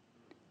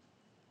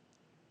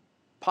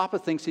 Papa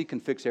thinks he can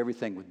fix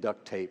everything with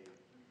duct tape,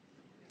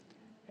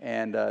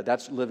 and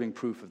that's living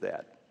proof of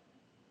that.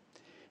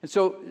 And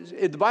so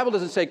the Bible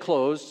doesn't say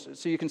closed,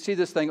 so you can see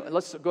this thing.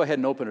 Let's go ahead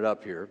and open it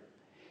up here.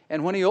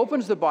 And when he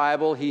opens the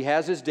Bible, he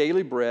has his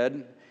daily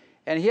bread,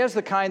 and he has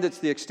the kind that's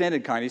the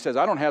extended kind. He says,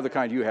 I don't have the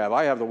kind you have.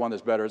 I have the one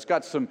that's better. It's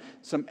got some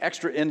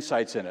extra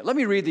insights in it. Let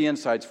me read the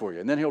insights for you.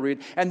 And then he'll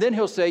read, and then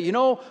he'll say, we're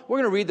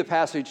going to read the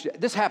passage.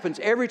 This happens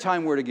every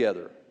time we're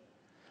together.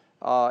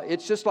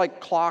 It's just like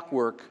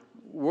clockwork.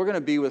 We're going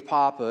to be with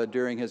Papa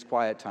during his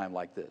quiet time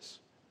like this.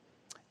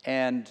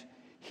 And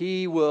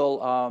he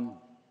will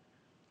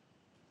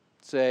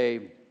say,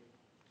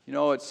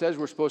 it says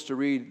we're supposed to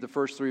read the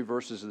first 3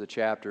 verses of the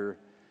chapter.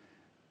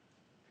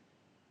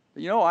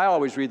 I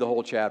always read the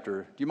whole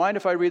chapter. Do you mind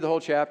if I read the whole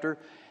chapter?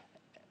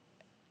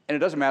 And it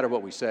doesn't matter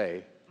what we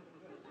say.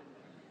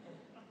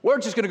 We're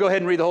just going to go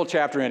ahead and read the whole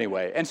chapter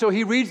anyway. And so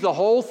he reads the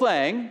whole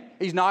thing.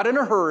 He's not in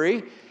a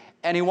hurry.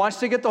 And he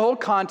wants to get the whole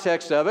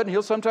context of it. And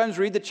he'll sometimes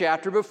read the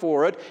chapter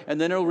before it. And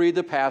then he'll read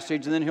the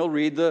passage. And then he'll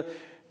read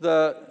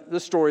the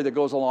story that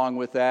goes along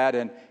with that.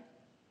 And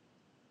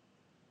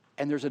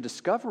there's a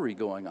discovery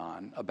going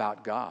on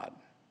about God.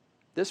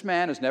 This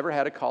man has never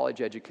had a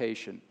college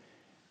education,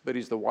 but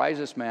he's the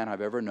wisest man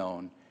I've ever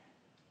known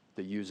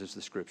that uses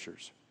the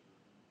Scriptures.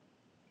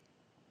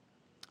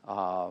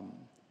 So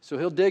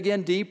he'll dig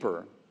in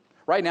deeper.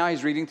 Right now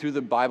he's reading through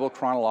the Bible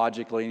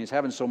chronologically, and he's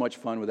having so much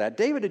fun with that.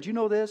 David, did you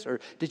know this? Or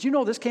did you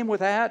know this came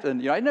with that?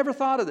 And I never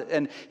thought of it.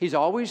 And he's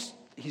always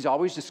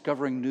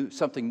discovering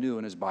something new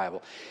in his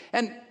Bible.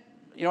 And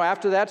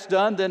after that's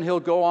done, then he'll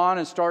go on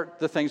and start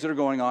the things that are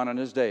going on in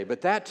his day.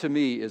 But that, to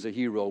me, is a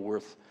hero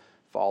worth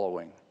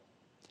following.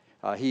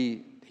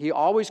 He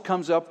always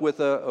comes up with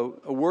a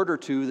word or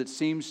two that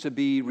seems to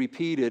be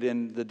repeated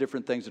in the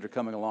different things that are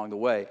coming along the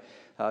way.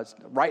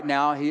 Right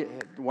now,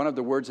 one of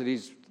the words that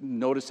he's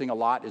noticing a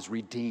lot is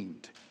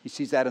redeemed. He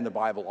sees that in the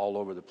Bible all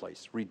over the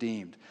place,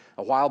 redeemed.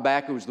 A while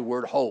back, it was the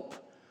word hope.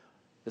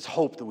 It's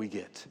hope that we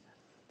get.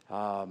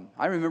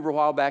 I remember a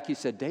while back he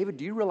said, David,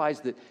 do you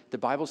realize that the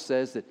Bible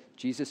says that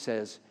Jesus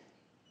says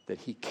that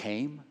he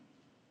came?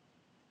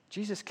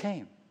 Jesus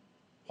came.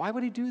 Why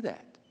would he do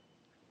that?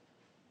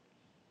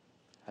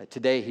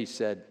 Today he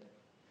said,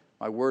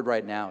 my word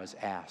right now is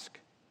ask.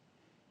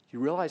 Do you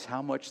realize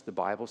how much the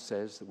Bible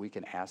says that we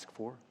can ask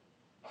for?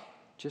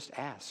 Just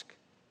ask.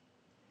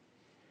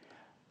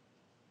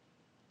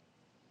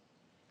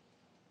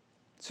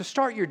 So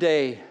start your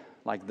day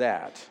like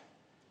that,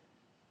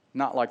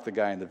 not like the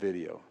guy in the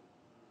video.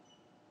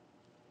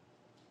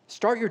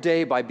 Start your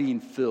day by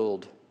being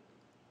filled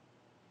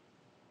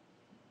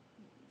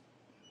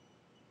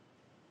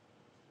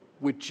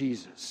with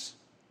Jesus,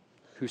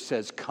 who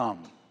says,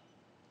 come,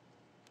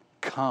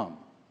 come,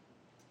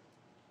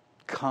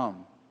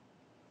 come,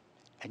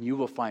 and you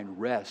will find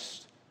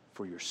rest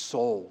for your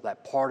soul,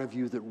 that part of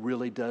you that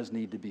really does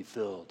need to be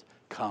filled.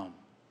 Come.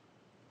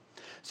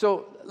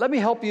 So let me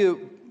help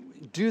you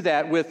do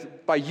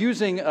that by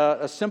using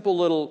a simple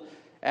little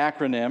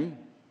acronym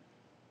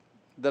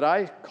that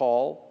I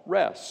call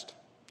REST,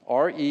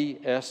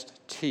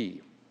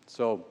 R-E-S-T.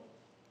 So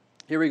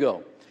here we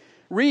go.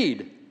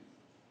 Read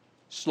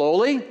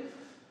slowly.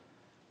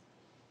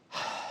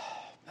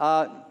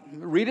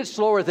 Read it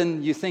slower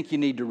than you think you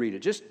need to read it.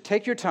 Just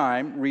take your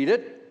time, read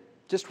it.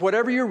 Just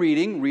whatever you're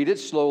reading, read it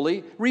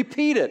slowly.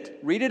 Repeat it.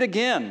 Read it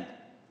again.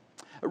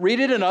 Read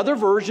it in other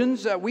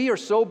versions. We are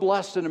so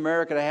blessed in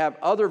America to have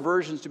other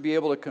versions to be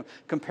able to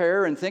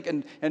compare and think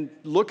and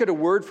look at a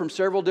word from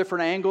several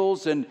different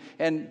angles and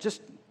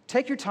just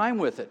take your time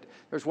with it.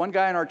 There's one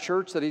guy in our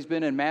church that he's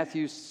been in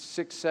Matthew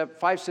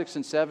 5, 6,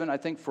 and 7, I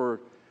think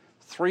for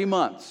 3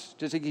 months.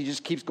 He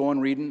just keeps going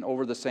reading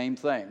over the same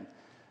thing.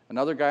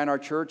 Another guy in our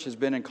church has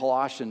been in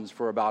Colossians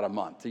for about a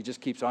month. He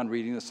just keeps on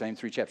reading the same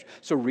 3 chapters.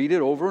 So read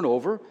it over and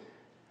over.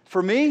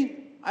 For me,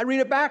 I read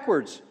it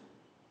backwards.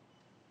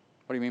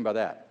 What do you mean by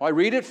that? Well, I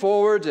read it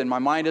forwards and my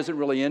mind isn't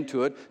really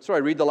into it. So I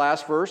read the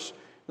last verse,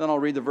 then I'll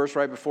read the verse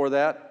right before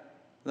that,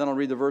 then I'll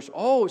read the verse.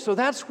 Oh, so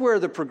that's where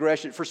the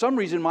progression, for some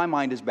reason my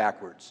mind is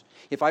backwards.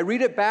 If I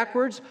read it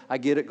backwards, I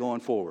get it going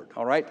forward,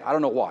 all right? I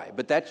don't know why,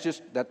 but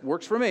that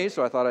works for me,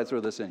 so I thought I'd throw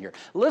this in here.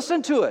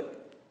 Listen to it.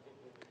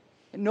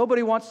 And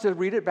nobody wants to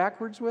read it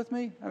backwards with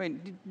me? I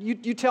mean,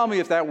 you tell me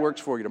if that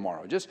works for you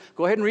tomorrow. Just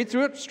go ahead and read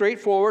through it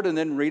straightforward and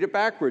then read it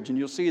backwards, and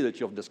you'll see that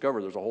you'll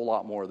discover there's a whole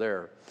lot more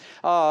there.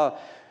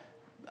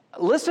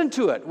 Listen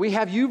to it. We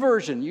have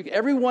YouVersion.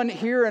 Everyone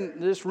here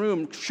in this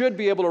room should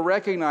be able to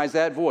recognize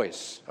that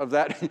voice, of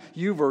that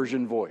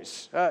YouVersion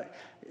voice.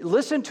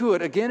 Listen to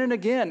it again and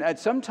again. And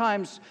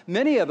sometimes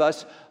many of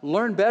us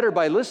learn better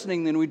by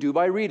listening than we do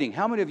by reading.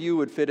 How many of you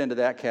would fit into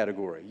that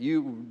category?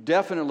 You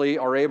definitely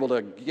are able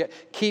to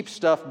keep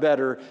stuff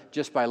better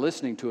just by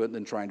listening to it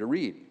than trying to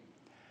read.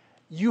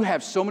 You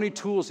have so many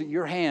tools at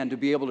your hand to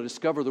be able to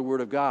discover the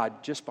Word of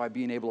God just by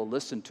being able to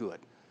listen to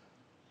it.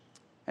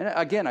 And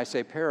again, I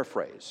say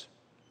paraphrase.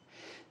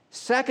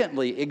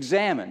 Secondly,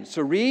 examine.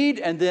 So read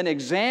and then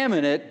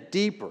examine it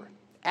deeper.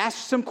 Ask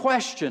some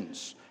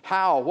questions.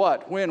 How,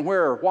 what, when,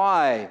 where,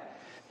 why?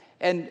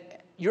 And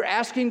you're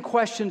asking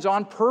questions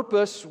on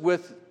purpose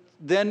with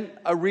then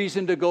a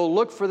reason to go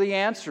look for the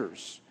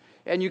answers.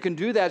 And you can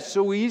do that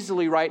so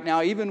easily right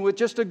now, even with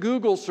just a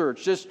Google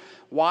search. Just,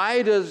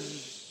 why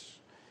does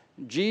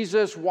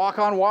Jesus walk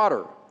on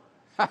water?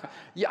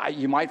 Yeah,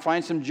 you might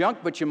find some junk,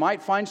 but you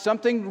might find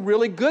something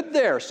really good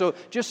there. So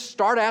just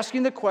start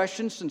asking the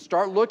questions and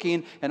start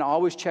looking, and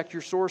always check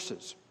your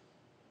sources.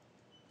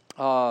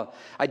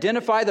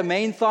 Identify the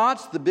main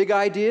thoughts, the big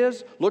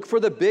ideas. Look for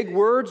the big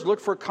words.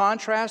 Look for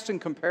contrasts and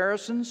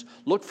comparisons.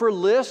 Look for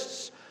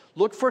lists.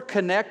 Look for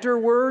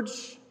connector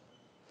words.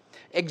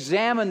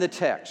 Examine the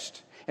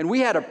text. And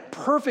we had a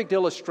perfect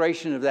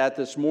illustration of that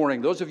this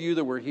morning. Those of you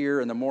that were here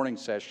in the morning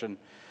session,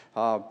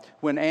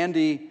 when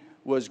Andy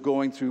was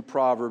going through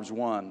Proverbs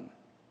 1.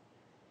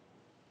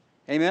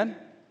 Amen?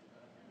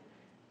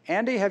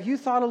 Andy, have you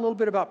thought a little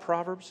bit about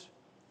Proverbs?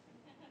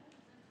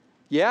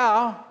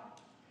 Yeah.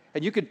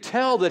 And you could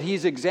tell that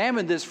he's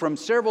examined this from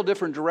several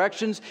different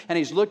directions, and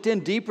he's looked in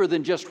deeper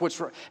than just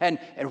what's... And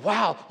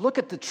wow, look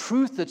at the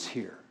truth that's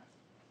here.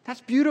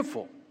 That's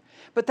beautiful.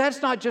 But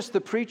that's not just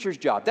the preacher's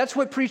job. That's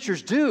what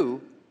preachers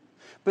do,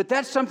 but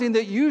that's something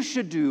that you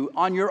should do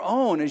on your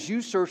own as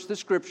you search the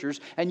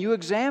Scriptures and you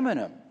examine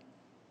them.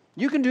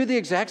 You can do the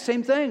exact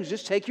same things.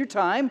 Just take your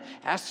time,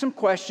 ask some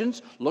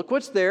questions, look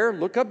what's there,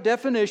 look up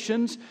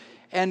definitions,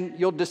 and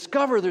you'll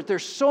discover that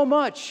there's so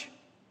much.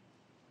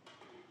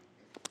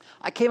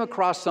 I came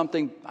across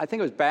something, I think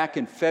it was back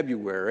in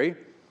February.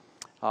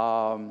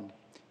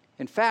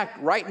 In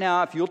fact, right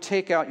now, if you'll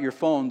take out your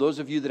phone, those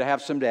of you that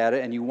have some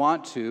data and you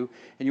want to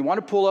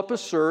pull up a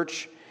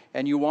search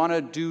and you want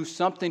to do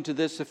something to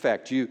this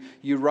effect, you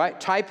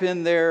type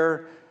in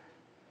there,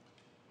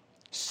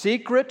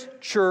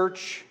 Secret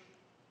Church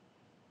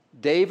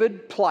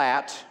David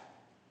Platt,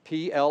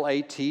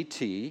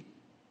 Platt,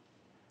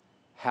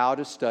 How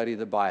to Study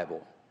the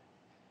Bible,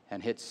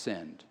 and hit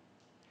send.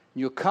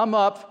 You'll come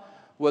up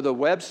with a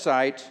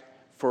website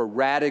for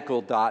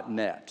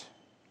radical.net.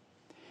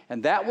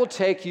 And that will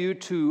take you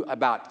to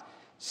about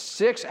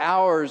 6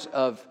 hours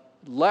of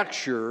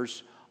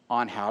lectures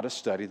on how to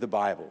study the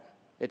Bible.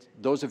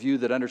 Those of you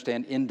that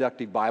understand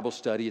inductive Bible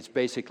study, it's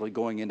basically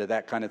going into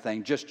that kind of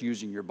thing, just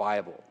using your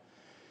Bible.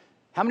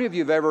 How many of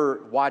you have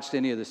ever watched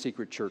any of the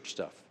Secret Church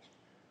stuff?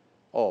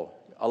 Oh,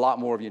 a lot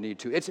more of you need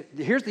to.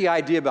 Here's the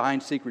idea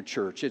behind Secret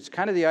Church. It's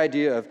kind of the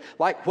idea of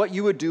like what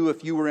you would do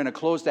if you were in a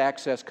closed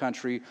access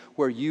country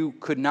where you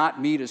could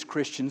not meet as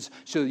Christians,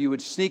 so you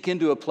would sneak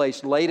into a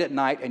place late at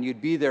night and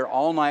you'd be there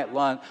all night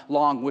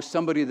long with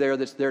somebody there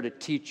that's there to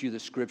teach you the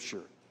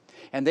Scripture.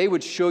 And they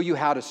would show you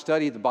how to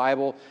study the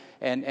Bible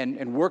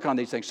and work on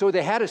these things. So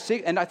they had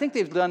and I think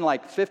they've done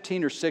like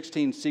 15 or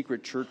 16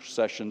 Secret Church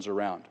sessions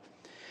around.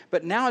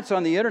 But now it's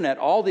on the internet,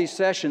 all these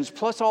sessions,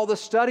 plus all the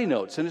study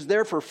notes, and it's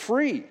there for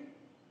free.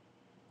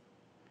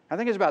 I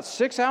think it's about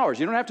 6 hours.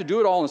 You don't have to do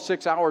it all in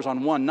 6 hours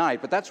on one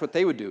night, but that's what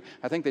they would do.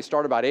 I think they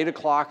start about 8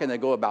 o'clock and they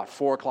go about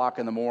 4 o'clock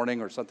in the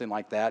morning or something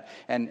like that.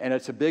 And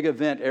it's a big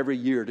event every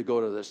year to go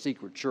to the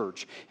Secret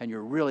Church, and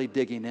you're really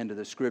digging into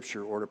the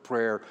Scripture or to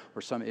prayer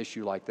or some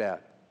issue like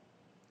that.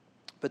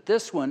 But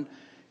this one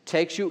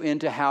takes you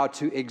into how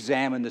to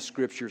examine the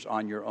Scriptures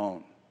on your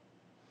own.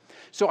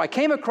 So I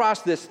came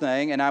across this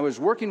thing, and I was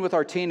working with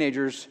our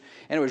teenagers,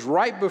 and it was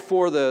right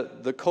before the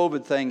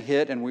COVID thing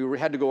hit, and we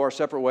had to go our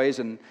separate ways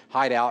and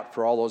hide out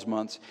for all those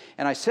months.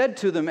 And I said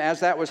to them as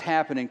that was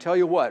happening, tell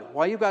you what,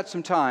 while you've got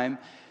some time,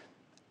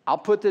 I'll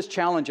put this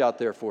challenge out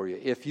there for you.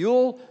 If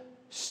you'll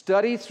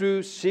study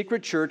through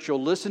Secret Church,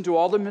 you'll listen to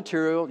all the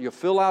material, you'll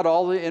fill out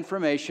all the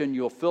information,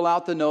 you'll fill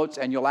out the notes,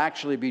 and you'll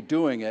actually be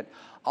doing it,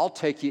 I'll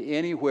take you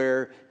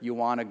anywhere you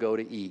want to go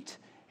to eat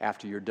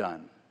after you're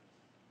done.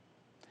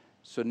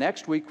 So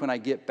next week when I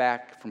get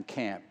back from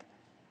camp,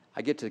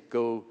 I get to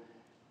go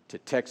to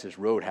Texas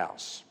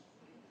Roadhouse.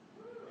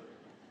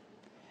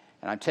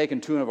 And I'm taking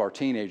 2 of our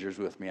teenagers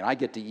with me, and I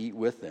get to eat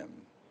with them.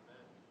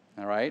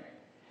 All right?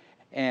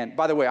 And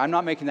by the way, I'm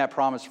not making that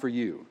promise for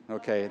you,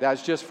 okay?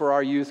 That's just for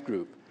our youth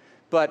group.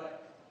 But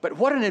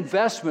what an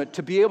investment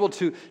to be able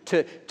to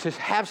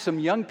have some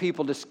young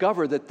people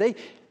discover that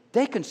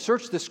they can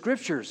search the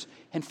Scriptures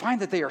and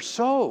find that there's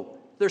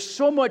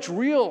so much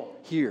real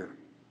here.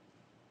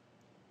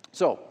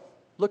 So,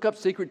 look up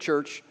Secret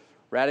Church,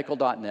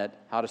 radical.net,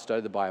 how to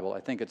study the Bible. I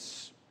think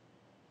it's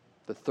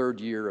the 3rd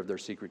year of their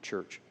Secret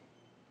Church.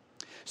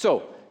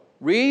 So,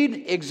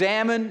 read,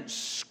 examine,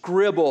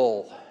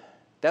 scribble.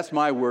 That's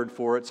my word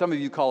for it. Some of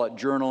you call it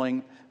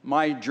journaling.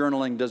 My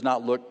journaling does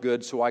not look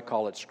good, so I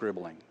call it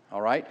scribbling. All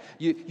right?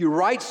 You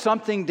write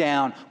something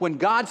down. When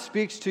God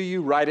speaks to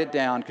you, write it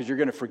down because you're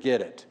going to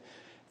forget it.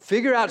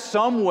 Figure out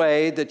some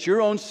way that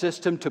your own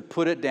system to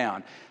put it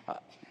down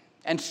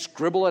and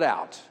scribble it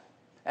out.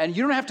 And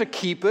you don't have to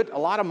keep it. A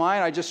lot of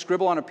mine, I just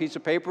scribble on a piece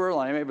of paper and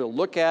I'm able to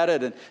look at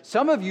it. And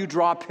some of you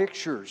draw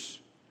pictures.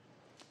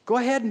 Go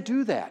ahead and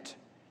do that.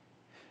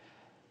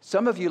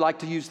 Some of you like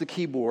to use the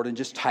keyboard and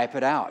just type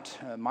it out.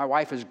 My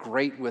wife is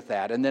great with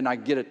that. And then I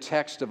get a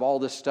text of all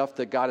this stuff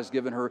that God has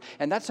given her.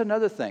 And that's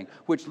another thing,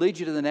 which leads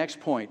you to the next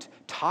point.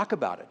 Talk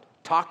about it.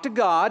 Talk to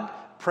God,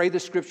 pray the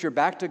Scripture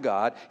back to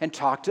God, and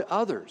talk to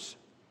others.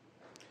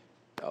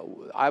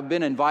 I've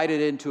been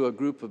invited into a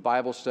group of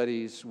Bible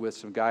studies with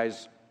some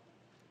guys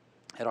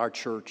at our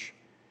church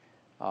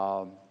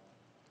over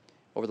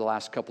the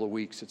last couple of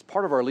weeks. It's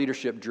part of our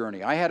leadership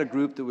journey. I had a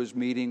group that was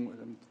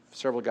meeting,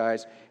 several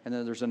guys, and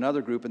then there's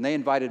another group, and they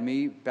invited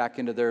me back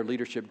into their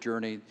leadership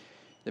journey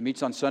that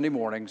meets on Sunday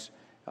mornings.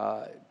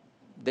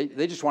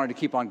 They just wanted to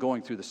keep on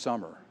going through the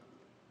summer.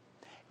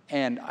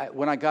 And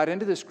when I got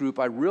into this group,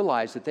 I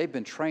realized that they've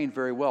been trained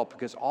very well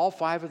because all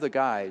 5 of the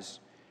guys,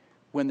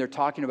 when they're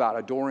talking about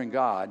adoring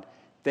God,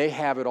 they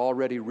have it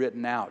already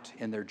written out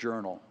in their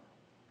journal.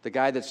 The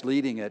guy that's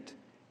leading it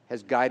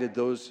has guided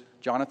those.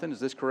 Jonathan, is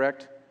this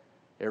correct?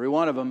 Every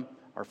one of them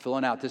are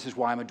filling out, this is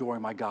why I'm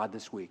adoring my God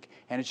this week.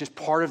 And it's just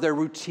part of their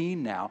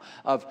routine now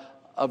of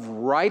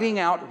writing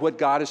out what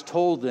God has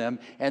told them,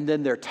 and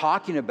then they're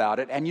talking about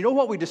it. And you know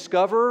what we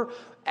discover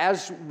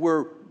as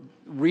we're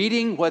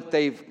reading what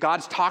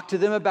God's talked to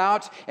them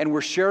about, and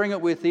we're sharing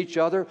it with each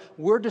other?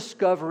 We're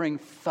discovering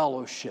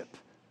fellowship,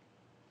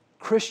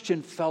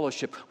 Christian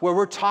fellowship, where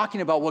we're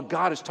talking about what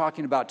God is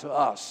talking about to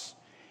us.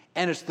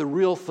 And it's the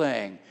real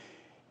thing.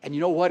 And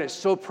you know what? It's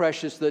so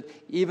precious that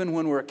even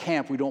when we're at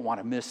camp, we don't want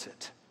to miss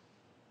it.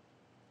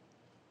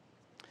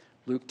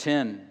 Luke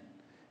 10,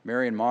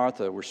 Mary and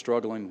Martha were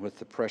struggling with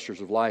the pressures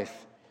of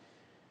life.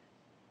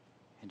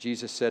 And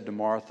Jesus said to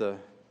Martha,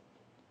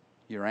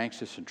 "You're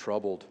anxious and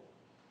troubled,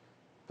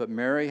 but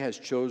Mary has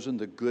chosen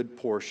the good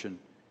portion,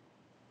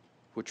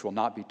 which will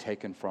not be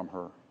taken from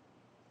her."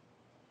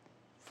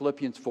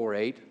 Philippians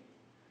 4:8,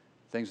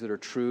 things that are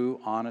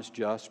true, honest,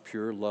 just,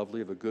 pure,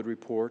 lovely, of a good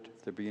report,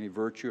 if there be any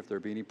virtue, if there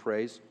be any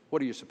praise.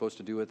 What are you supposed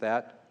to do with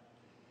that?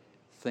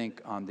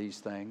 Think on these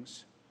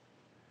things.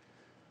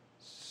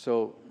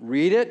 So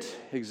read it,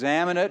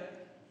 examine it,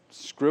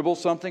 scribble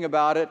something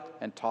about it,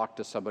 and talk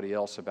to somebody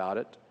else about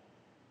it.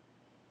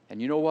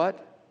 And you know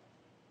what?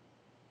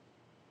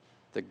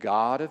 The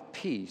God of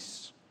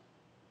peace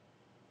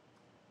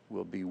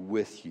will be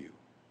with you.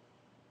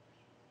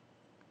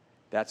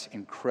 That's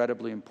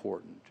incredibly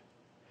important.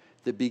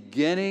 The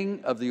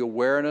beginning of the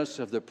awareness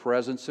of the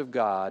presence of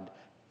God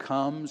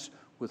comes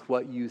with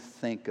what you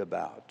think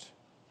about.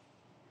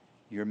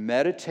 Your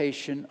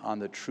meditation on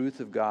the truth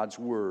of God's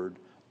Word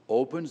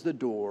opens the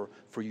door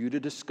for you to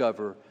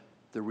discover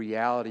the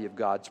reality of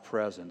God's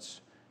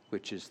presence,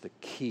 which is the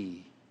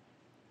key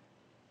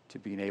to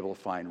being able to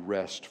find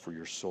rest for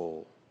your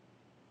soul.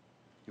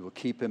 You will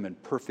keep him in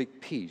perfect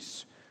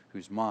peace,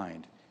 whose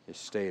mind is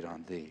stayed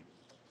on thee.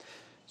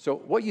 So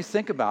what you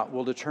think about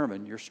will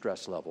determine your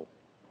stress level.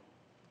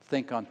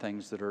 Think on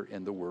things that are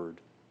in the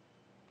Word.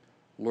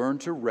 Learn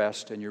to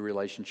rest in your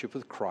relationship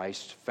with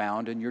Christ,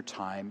 found in your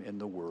time in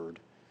the Word.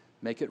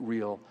 Make it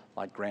real,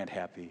 like Grant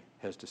Happy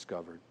has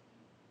discovered.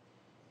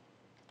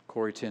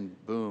 Corrie ten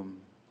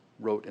Boom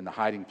wrote in The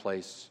Hiding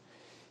Place,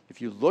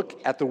 "If you look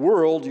at the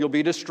world, you'll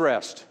be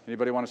distressed."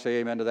 Anybody want to say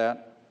amen to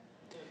that?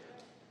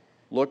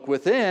 Look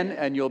within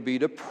and you'll be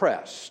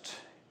depressed.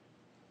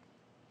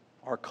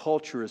 Our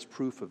culture is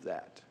proof of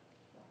that.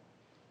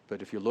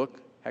 But if you look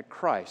at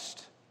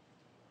Christ,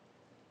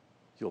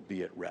 you'll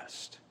be at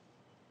rest.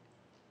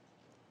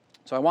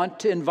 So I want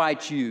to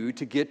invite you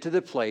to get to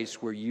the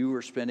place where you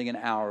are spending an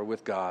hour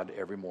with God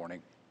every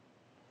morning.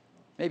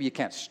 Maybe you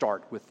can't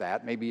start with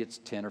that. Maybe it's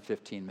 10 or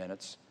 15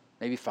 minutes,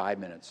 maybe 5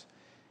 minutes.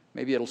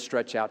 Maybe it'll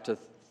stretch out to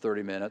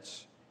 30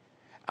 minutes.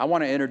 I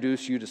want to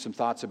introduce you to some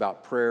thoughts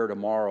about prayer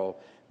tomorrow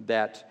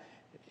that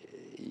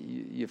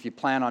if you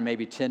plan on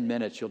maybe 10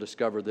 minutes, you'll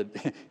discover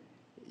that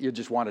you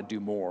just want to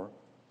do more.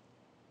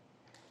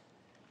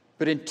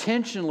 But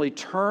intentionally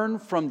turn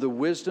from the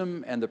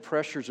wisdom and the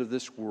pressures of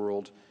this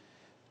world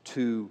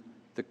to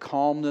the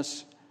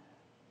calmness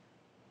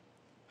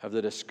of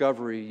the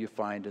discovery you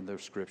find in the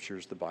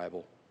Scriptures, the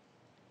Bible.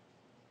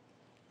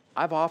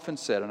 I've often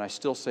said, and I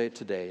still say it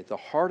today, the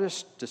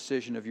hardest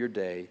decision of your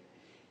day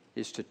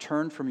is to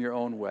turn from your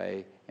own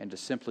way and to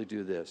simply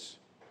do this.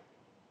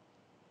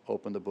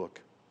 Open the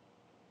book.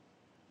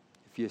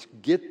 If you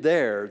get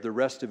there, the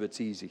rest of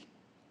it's easy.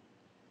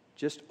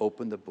 Just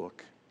open the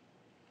book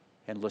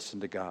and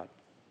listen to God.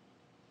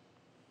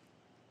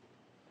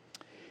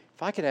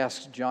 If I could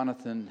ask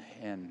Jonathan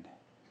and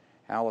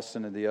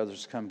Allison and the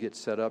others to come get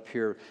set up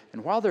here.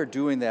 And while they're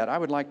doing that, I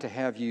would like to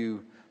have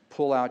you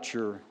pull out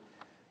your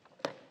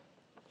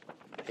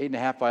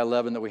 8.5 by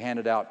 11 that we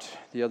handed out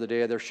the other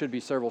day. There should be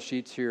several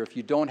sheets here. If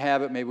you don't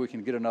have it, maybe we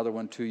can get another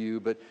one to you.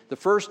 But the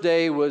first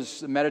day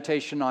was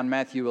meditation on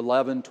Matthew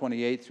 11,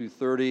 28 through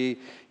 30. You're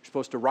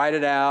supposed to write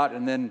it out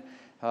and then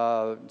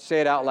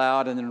say it out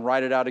loud and then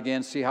write it out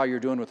again, see how you're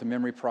doing with the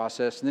memory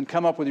process, and then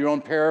come up with your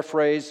own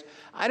paraphrase.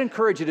 I'd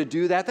encourage you to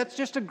do that. That's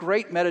just a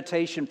great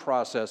meditation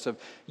process of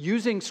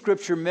using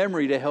Scripture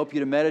memory to help you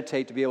to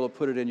meditate, to be able to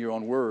put it in your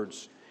own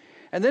words.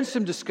 And then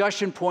some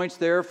discussion points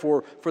there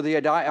for the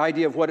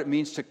idea of what it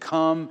means to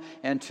come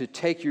and to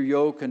take your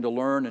yoke and to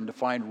learn and to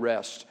find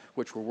rest,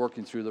 which we're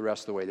working through the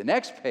rest of the way. The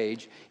next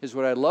page is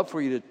what I'd love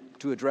for you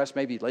to address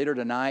maybe later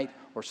tonight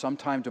or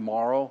sometime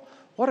tomorrow.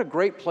 What a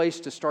great place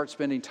to start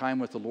spending time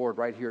with the Lord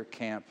right here at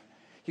camp.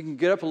 You can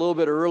get up a little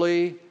bit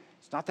early.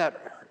 It's not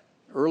that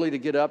early to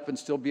get up and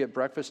still be at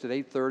breakfast at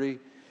 8:30.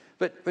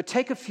 But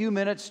take a few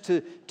minutes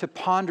to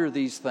ponder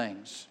these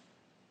things.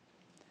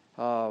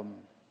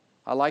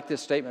 I like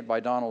this statement by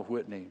Donald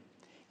Whitney.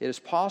 It is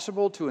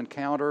possible to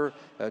encounter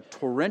a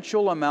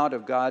torrential amount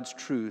of God's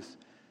truth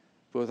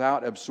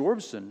without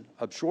absorption,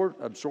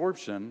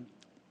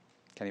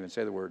 can't even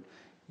say the word,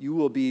 you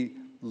will be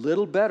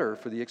little better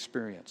for the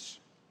experience.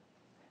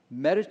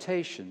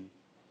 Meditation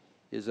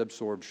is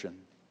absorption,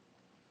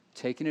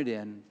 taking it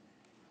in,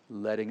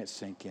 letting it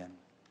sink in.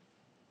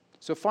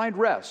 So find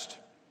rest.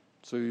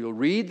 So you'll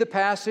read the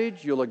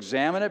passage, you'll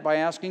examine it by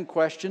asking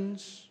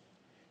questions,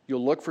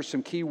 you'll look for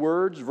some key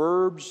words,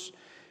 verbs.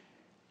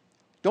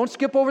 Don't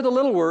skip over the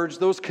little words,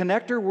 those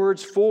connector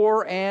words,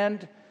 for,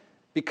 and,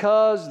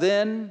 because,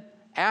 then,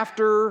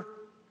 after.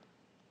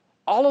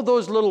 All of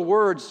those little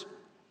words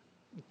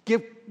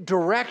give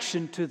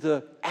direction to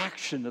the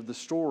action of the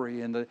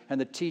story and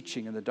the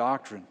teaching and the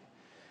doctrine.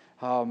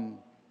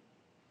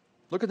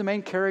 Look at the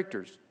main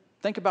characters.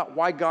 Think about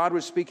why God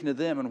was speaking to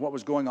them and what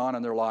was going on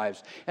in their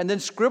lives. And then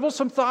scribble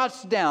some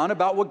thoughts down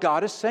about what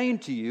God is saying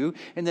to you,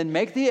 and then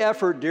make the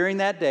effort during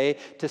that day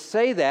to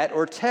say that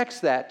or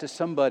text that to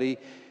somebody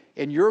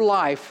in your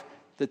life,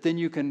 that then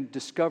you can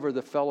discover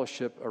the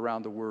fellowship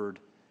around the Word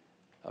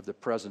of the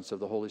presence of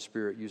the Holy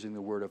Spirit, using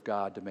the Word of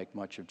God to make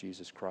much of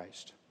Jesus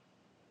Christ.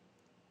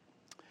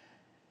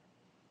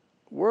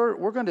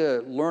 We're going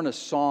to learn a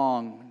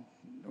song.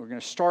 We're going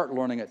to start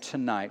learning it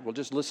tonight. We'll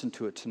just listen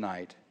to it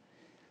tonight.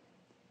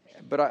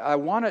 But I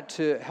want it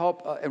to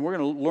help, and we're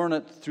going to learn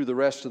it through the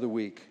rest of the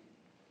week.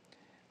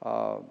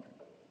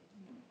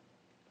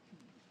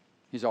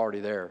 He's already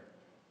there.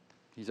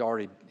 He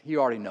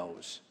already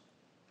knows.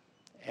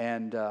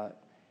 And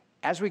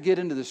as we get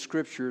into the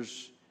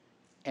Scriptures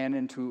and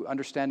into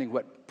understanding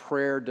what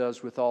prayer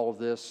does with all of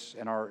this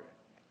and our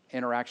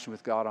interaction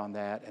with God on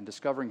that and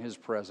discovering His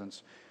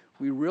presence,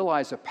 we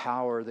realize a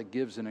power that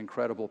gives an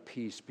incredible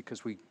peace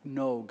because we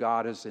know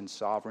God is in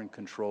sovereign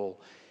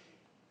control.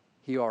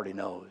 He already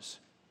knows.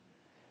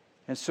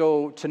 And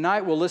so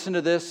tonight we'll listen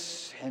to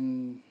this,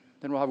 and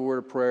then we'll have a word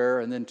of prayer,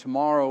 and then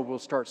tomorrow we'll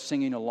start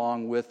singing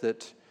along with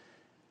it.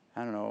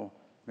 I don't know,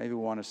 maybe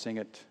we want to sing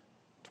it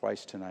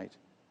twice tonight.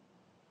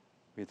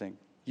 What do you think?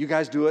 You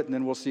guys do it, and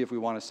then we'll see if we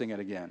want to sing it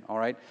again, all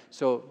right?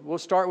 So we'll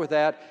start with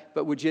that,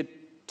 but would you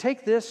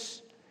take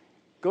this,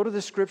 go to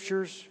the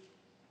Scriptures,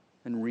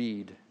 and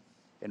read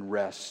and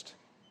rest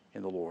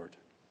in the Lord.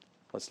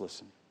 Let's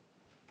listen.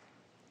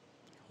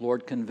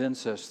 Lord,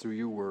 convince us through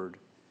your word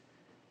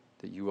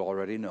that you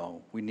already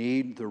know. We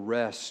need the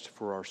rest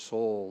for our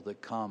soul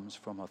that comes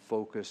from a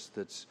focus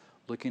that's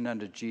looking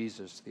unto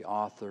Jesus, the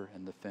author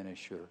and the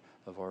finisher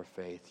of our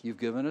faith. You've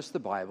given us the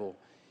Bible.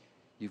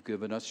 You've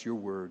given us your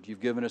word.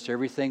 You've given us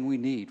everything we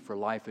need for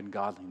life and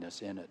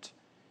godliness in it.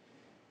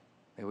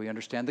 May we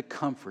understand the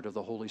comfort of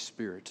the Holy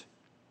Spirit,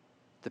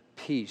 the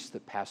peace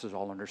that passes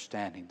all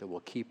understanding that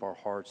will keep our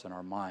hearts and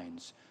our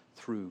minds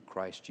through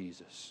Christ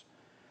Jesus.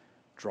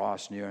 Draw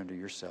us near unto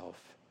yourself.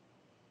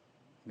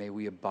 May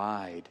we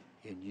abide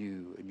in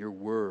you, and your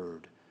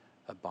word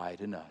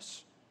abide in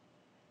us.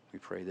 We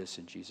pray this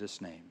in Jesus'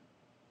 name.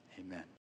 Amen.